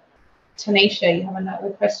 Tanisha, you have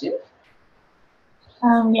another question?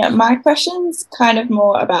 Yeah, my question's kind of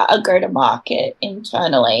more about a go-to-market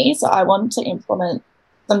internally. So I want to implement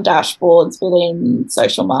some dashboards within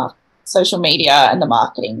social media and the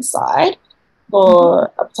marketing side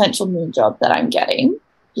for a potential new job that I'm getting,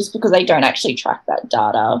 just because they don't actually track that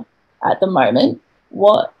data at the moment.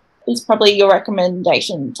 What is probably your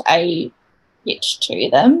recommendation to pitch to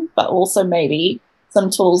them, but also maybe some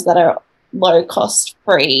tools that are low cost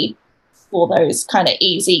free for those kind of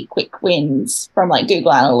easy, quick wins from like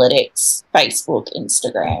Google Analytics, Facebook,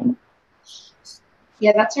 Instagram?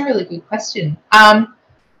 Yeah, that's a really good question. I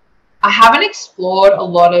haven't explored a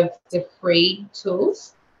lot of the free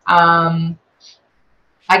tools. I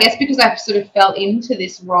guess because I sort of fell into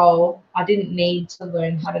this role, I didn't need to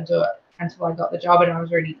learn how to do it until I got the job, and I was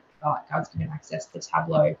already I was given access to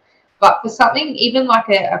Tableau. But for something even like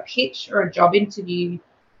a pitch or a job interview,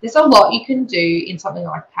 there's a lot you can do in something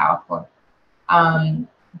like PowerPoint.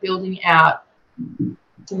 Building out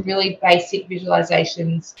some really basic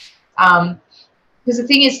visualizations. Because the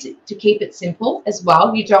thing is to keep it simple as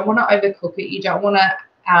well. You don't want to overcook it. You don't want to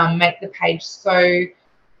make the page so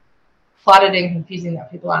cluttered and confusing that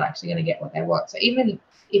people aren't actually going to get what they want. So even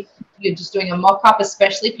if you're just doing a mock-up,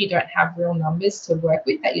 especially if you don't have real numbers to work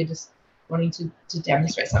with, that you're just wanting to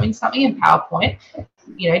demonstrate something in PowerPoint,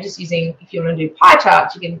 just using, if you want to do pie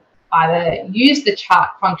charts, you can either use the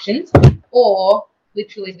chart functions or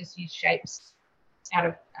literally just use shapes out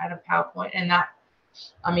of PowerPoint. And that,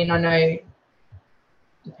 I know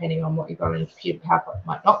depending on what you've got on your computer, PowerPoint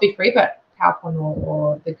might not be free, but PowerPoint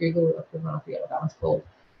or the Google equivalent, I forget what that one's called,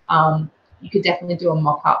 you could definitely do a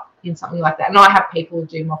mock-up in something like that. And I have people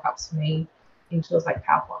do mock-ups for me in tools like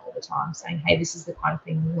PowerPoint all the time, saying, hey, this is the kind of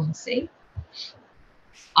thing we want to see.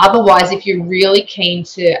 Otherwise, if you're really keen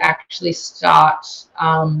to actually start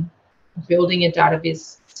building your data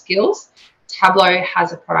viz skills, Tableau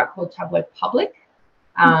has a product called Tableau Public.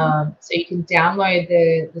 So you can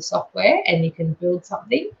download the software and you can build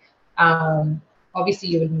something. Obviously,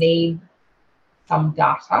 you would need some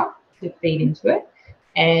data to feed into it.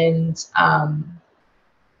 And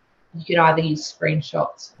you could either use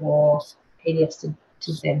screenshots or PDFs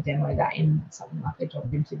to then demo that in something like a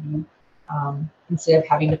job interview instead of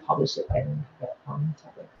having to publish it later and have it on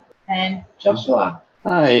tablet. And Joshua.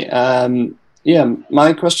 Hi. Yeah,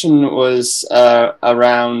 my question was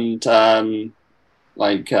around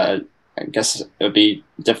I guess it would be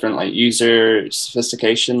different, like user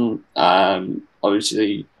sophistication.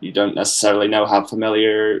 Obviously, you don't necessarily know how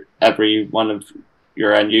familiar every one of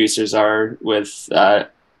your end users are with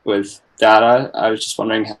data. I was just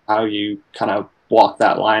wondering how you kind of walk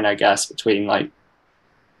that line, I guess, between like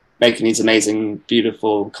making these amazing,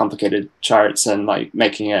 beautiful, complicated charts and like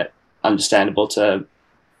making it understandable to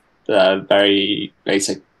the very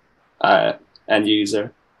basic end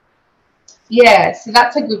user. Yeah, so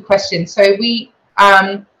that's a good question. So we,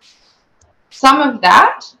 some of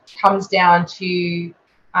that comes down to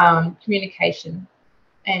communication,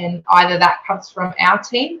 and either that comes from our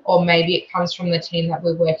team or maybe it comes from the team that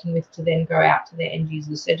we're working with to then go out to their end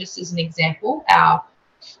users. So just as an example, our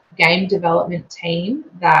game development team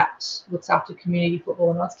that looks after community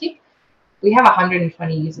football and Auskick, we have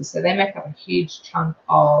 120 users, so they make up a huge chunk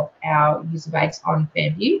of our user base on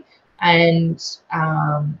FanView, and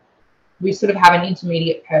we sort of have an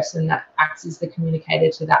intermediate person that acts as the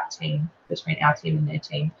communicator to that team, between our team and their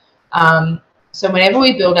team. So whenever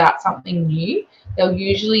we build out something new, there'll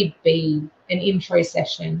usually be an intro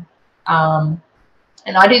session. And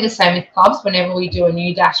I do the same with clubs. Whenever we do a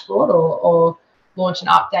new dashboard or launch an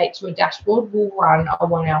update to a dashboard, we'll run a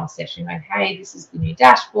 1 hour session going, hey, this is the new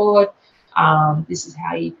dashboard. This is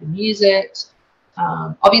how you can use it.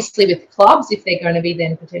 Obviously with clubs, if they're going to be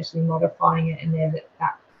then potentially modifying it, and they're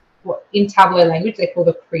that what in Tableau language they call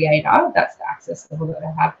the creator, that's the access level that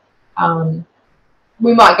they have.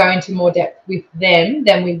 We might go into more depth with them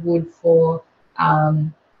than we would for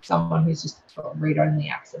someone who's just got read-only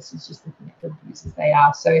access, who's just looking at the users they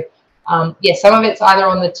are. So yeah, some of it's either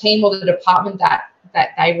on the team or the department that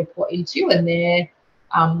they report into, and their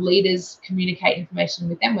leaders communicate information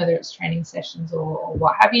with them, whether it's training sessions or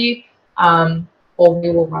what have you, or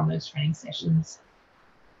we will run those training sessions.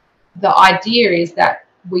 The idea is that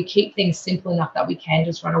we keep things simple enough that we can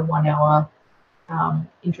just run a 1 hour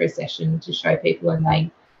intro session to show people, and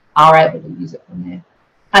they are able to use it from there.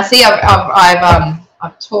 I see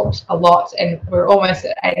I've talked a lot, and we're almost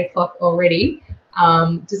at 8 o'clock already.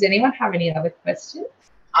 Does anyone have any other questions?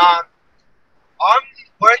 I'm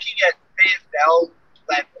working at AFL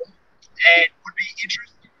level and would be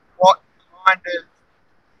interested in what kind of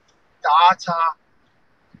data,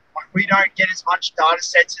 like we don't get as much data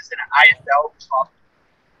sets as an AFL club.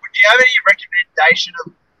 Would you have any recommendation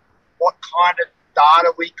of what kind of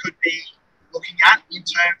data we could be looking at in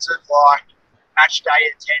terms of like match day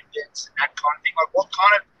attendance and that kind of thing? Like what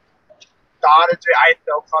kind of data do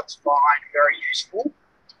AFL clubs find very useful?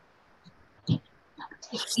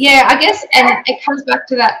 Yeah, I guess, and it comes back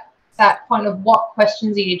to that point of what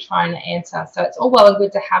questions are you trying to answer. So it's all well and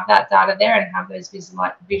good to have that data there and have those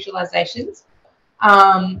visualizations.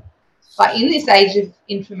 But in this age of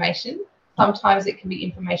information, sometimes it can be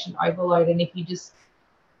information overload, and if you just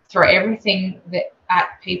throw everything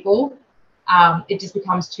at people, it just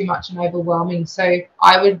becomes too much and overwhelming. So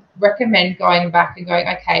I would recommend going back and going,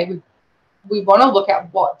 okay, we want to look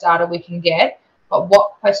at what data we can get, but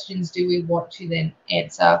what questions do we want to then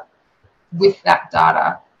answer with that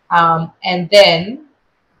data? And then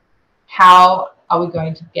how are we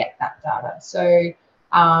going to get that data? So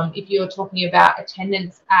if you're talking about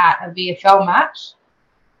attendance at a VFL match,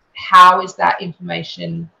 how is that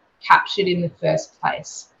information captured in the first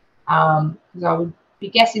place? Because I would be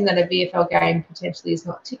guessing that a VFL game potentially is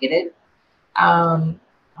not ticketed. I'm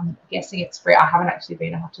guessing it's free. I haven't actually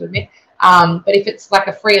been, I have to admit. But if it's like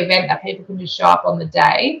a free event that people can just show up on the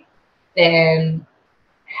day, then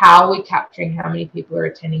how are we capturing how many people are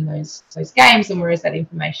attending those games, and where is that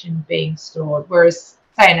information being stored? Whereas,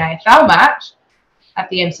 say, an AFL match at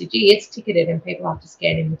the MCG, it's ticketed and people have to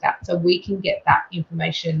scan in with that. So we can get that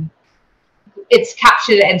information. It's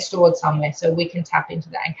captured and stored somewhere, so we can tap into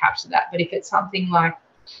that and capture that. But if it's something like,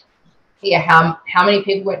 yeah, how many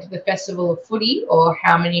people went to the Festival of Footy, or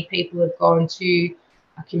how many people have gone to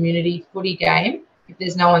a community footy game, if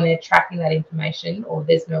there's no one there tracking that information, or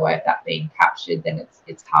there's no way of that being captured, then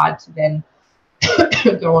it's hard to then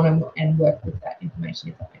go on and work with that information,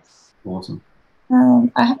 if that makes sense. Awesome.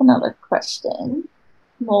 I have another question,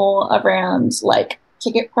 more around like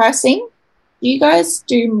ticket pricing. Do you guys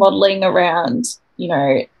do modelling around,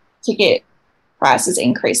 ticket prices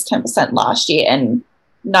increased 10% last year and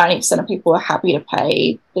 90% of people are happy to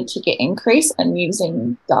pay the ticket increase, and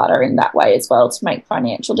using data in that way as well to make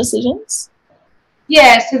financial decisions?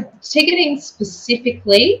 Yeah, so ticketing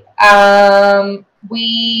specifically,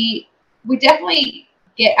 we definitely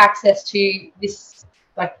get access to this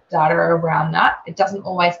like data around that. It doesn't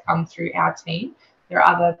always come through our team. There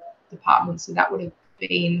are other departments, so that would have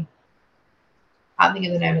been, I can't think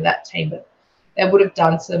of the name of that team, but they would have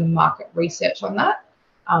done some market research on that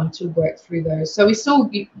to work through those. So we still,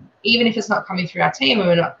 even if it's not coming through our team and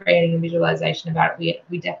we're not creating a visualization about it,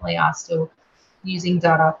 we definitely are still using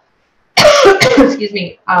data. Excuse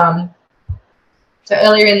me. So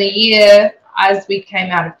earlier in the year, as we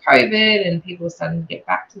came out of COVID and people were starting to get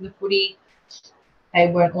back to the footy, they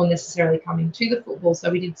weren't all necessarily coming to the football. So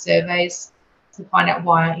we did surveys to find out,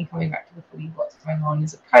 why aren't you coming back to the footy? What's going on?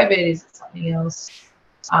 Is it COVID? Is it something else?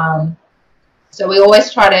 So we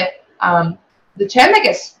always try to, the term that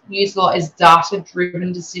gets used a lot is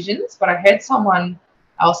data-driven decisions, but I heard someone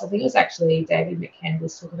else, I think it was actually David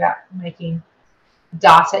McCandless, talk about making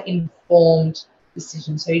data-informed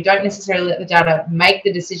decisions. So you don't necessarily let the data make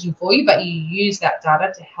the decision for you, but you use that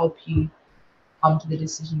data to help you come to the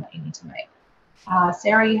decision that you need to make.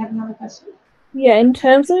 Sarah, you have another question? Yeah, in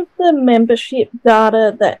terms of the membership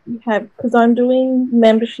data that you have, because I'm doing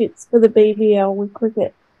memberships for the BVL with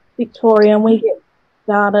Cricket Victoria, and we get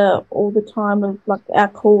data all the time of like our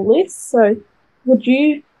call list. So would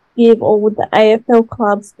you give, or would the AFL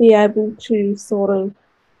clubs be able to sort of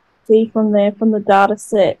see from there, from the data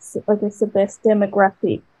sets, I guess the best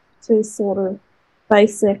demographic to sort of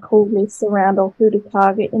base their call lists around, or who to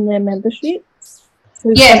target in their memberships?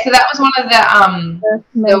 Yeah, so that was one of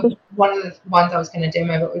the one of the ones I was going to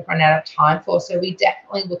demo, but we've run out of time for. So we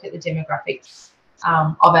definitely look at the demographics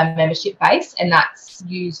of our membership base, and that's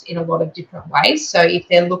used in a lot of different ways. So if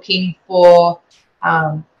they're looking for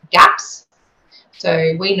gaps,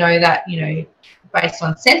 so we know that, you know, based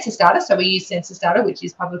on census data, so we use census data, which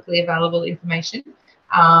is publicly available information,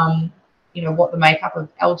 you know, what the makeup of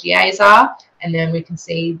LGAs are, and then we can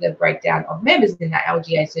see the breakdown of members in that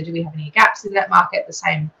LGA. So do we have any gaps in that market? The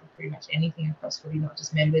same for pretty much anything across footy, not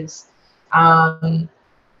just members.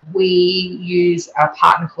 We use a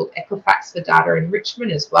partner called Equifax for data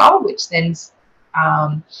enrichment as well, which then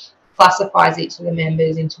classifies each of the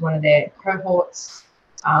members into one of their cohorts,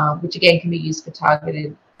 which again can be used for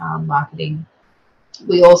targeted marketing.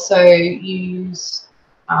 We also use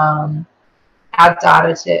our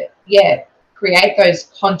data to, create those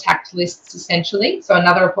contact lists essentially. So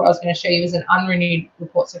another report I was going to show you is an unrenewed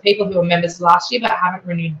report. So people who were members last year but haven't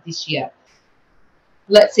renewed this year.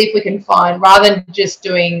 Let's see if we can find, rather than just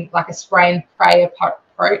doing like a spray and pray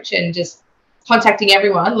approach and just contacting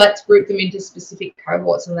everyone, let's group them into specific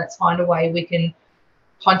cohorts and let's find a way we can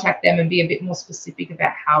contact them and be a bit more specific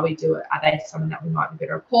about how we do it. Are they someone that we might be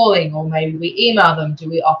better at calling, or maybe we email them? Do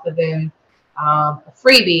we offer them a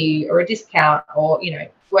freebie or a discount, or, you know,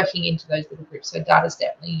 working into those little groups? So data is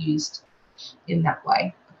definitely used in that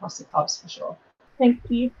way across the clubs for sure. Thank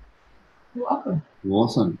you. You're welcome.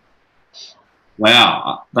 Awesome.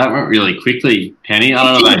 Wow, that went really quickly, Penny. I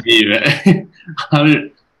don't know about you,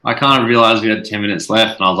 but I kind of realised we had 10 minutes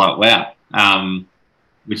left, and I was like, wow,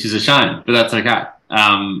 which is a shame, but that's okay.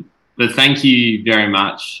 But thank you very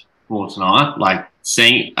much for tonight. Like,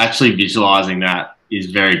 actually visualising that is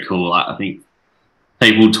very cool. I think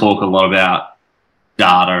people talk a lot about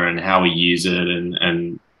data and how we use it,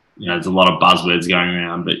 and you know, there's a lot of buzzwords going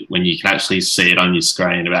around, but when you can actually see it on your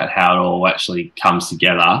screen about how it all actually comes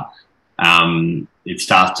together, it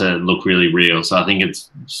starts to look really real. So I think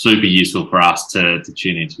it's super useful for us to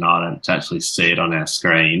tune in tonight and to actually see it on our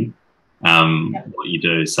screen, what you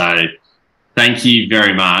do. So thank you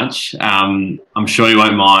very much. I'm sure you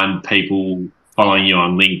won't mind people following you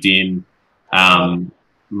on LinkedIn.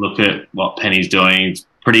 Look at what Penny's doing. It's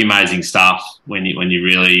pretty amazing stuff when you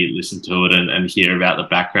really listen to it and hear about the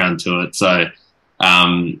background to it. So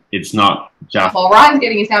it's not just... Well, Ryan's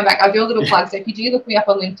getting his sound back. I'll do a little plug. So if you do look me up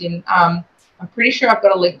on LinkedIn, I'm pretty sure I've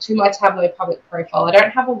got a link to my Tableau public profile. I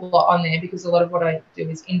don't have a lot on there because a lot of what I do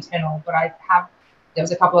is internal, but there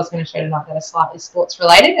was a couple I was going to show tonight that are slightly sports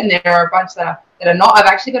related, and there are a bunch that are not. I've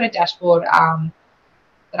actually got a dashboard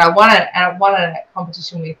that I won a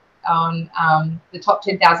competition with on the top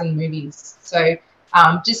 10,000 movies. So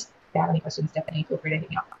just if you have any questions, definitely feel free to hit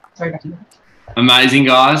me up. Sorry about you. Amazing,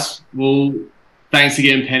 guys. Well, thanks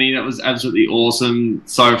again, Penny. That was absolutely awesome.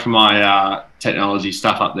 Sorry for my technology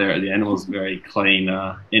stuff up there at the end. It was a very clean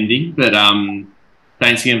ending. But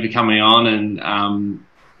thanks again for coming on, and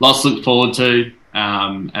lots to look forward to.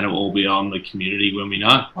 And it will all be on the community when we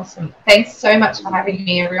know. Awesome. Thanks so much for having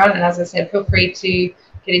me, everyone. And as I said, feel free to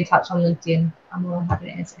get in touch on LinkedIn. I'm more than happy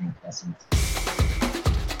to answer any questions.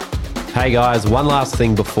 Hey guys, one last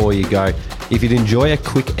thing before you go. If you'd enjoy a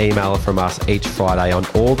quick email from us each Friday on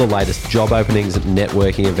all the latest job openings,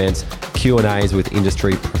 networking events, Q&As with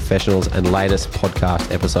industry professionals and latest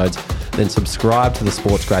podcast episodes, then subscribe to the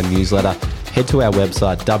SportsGrad newsletter. Head to our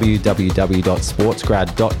website,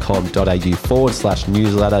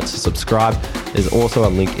 www.sportsgrad.com.au/newsletter to subscribe. There's also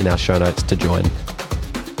a link in our show notes to join.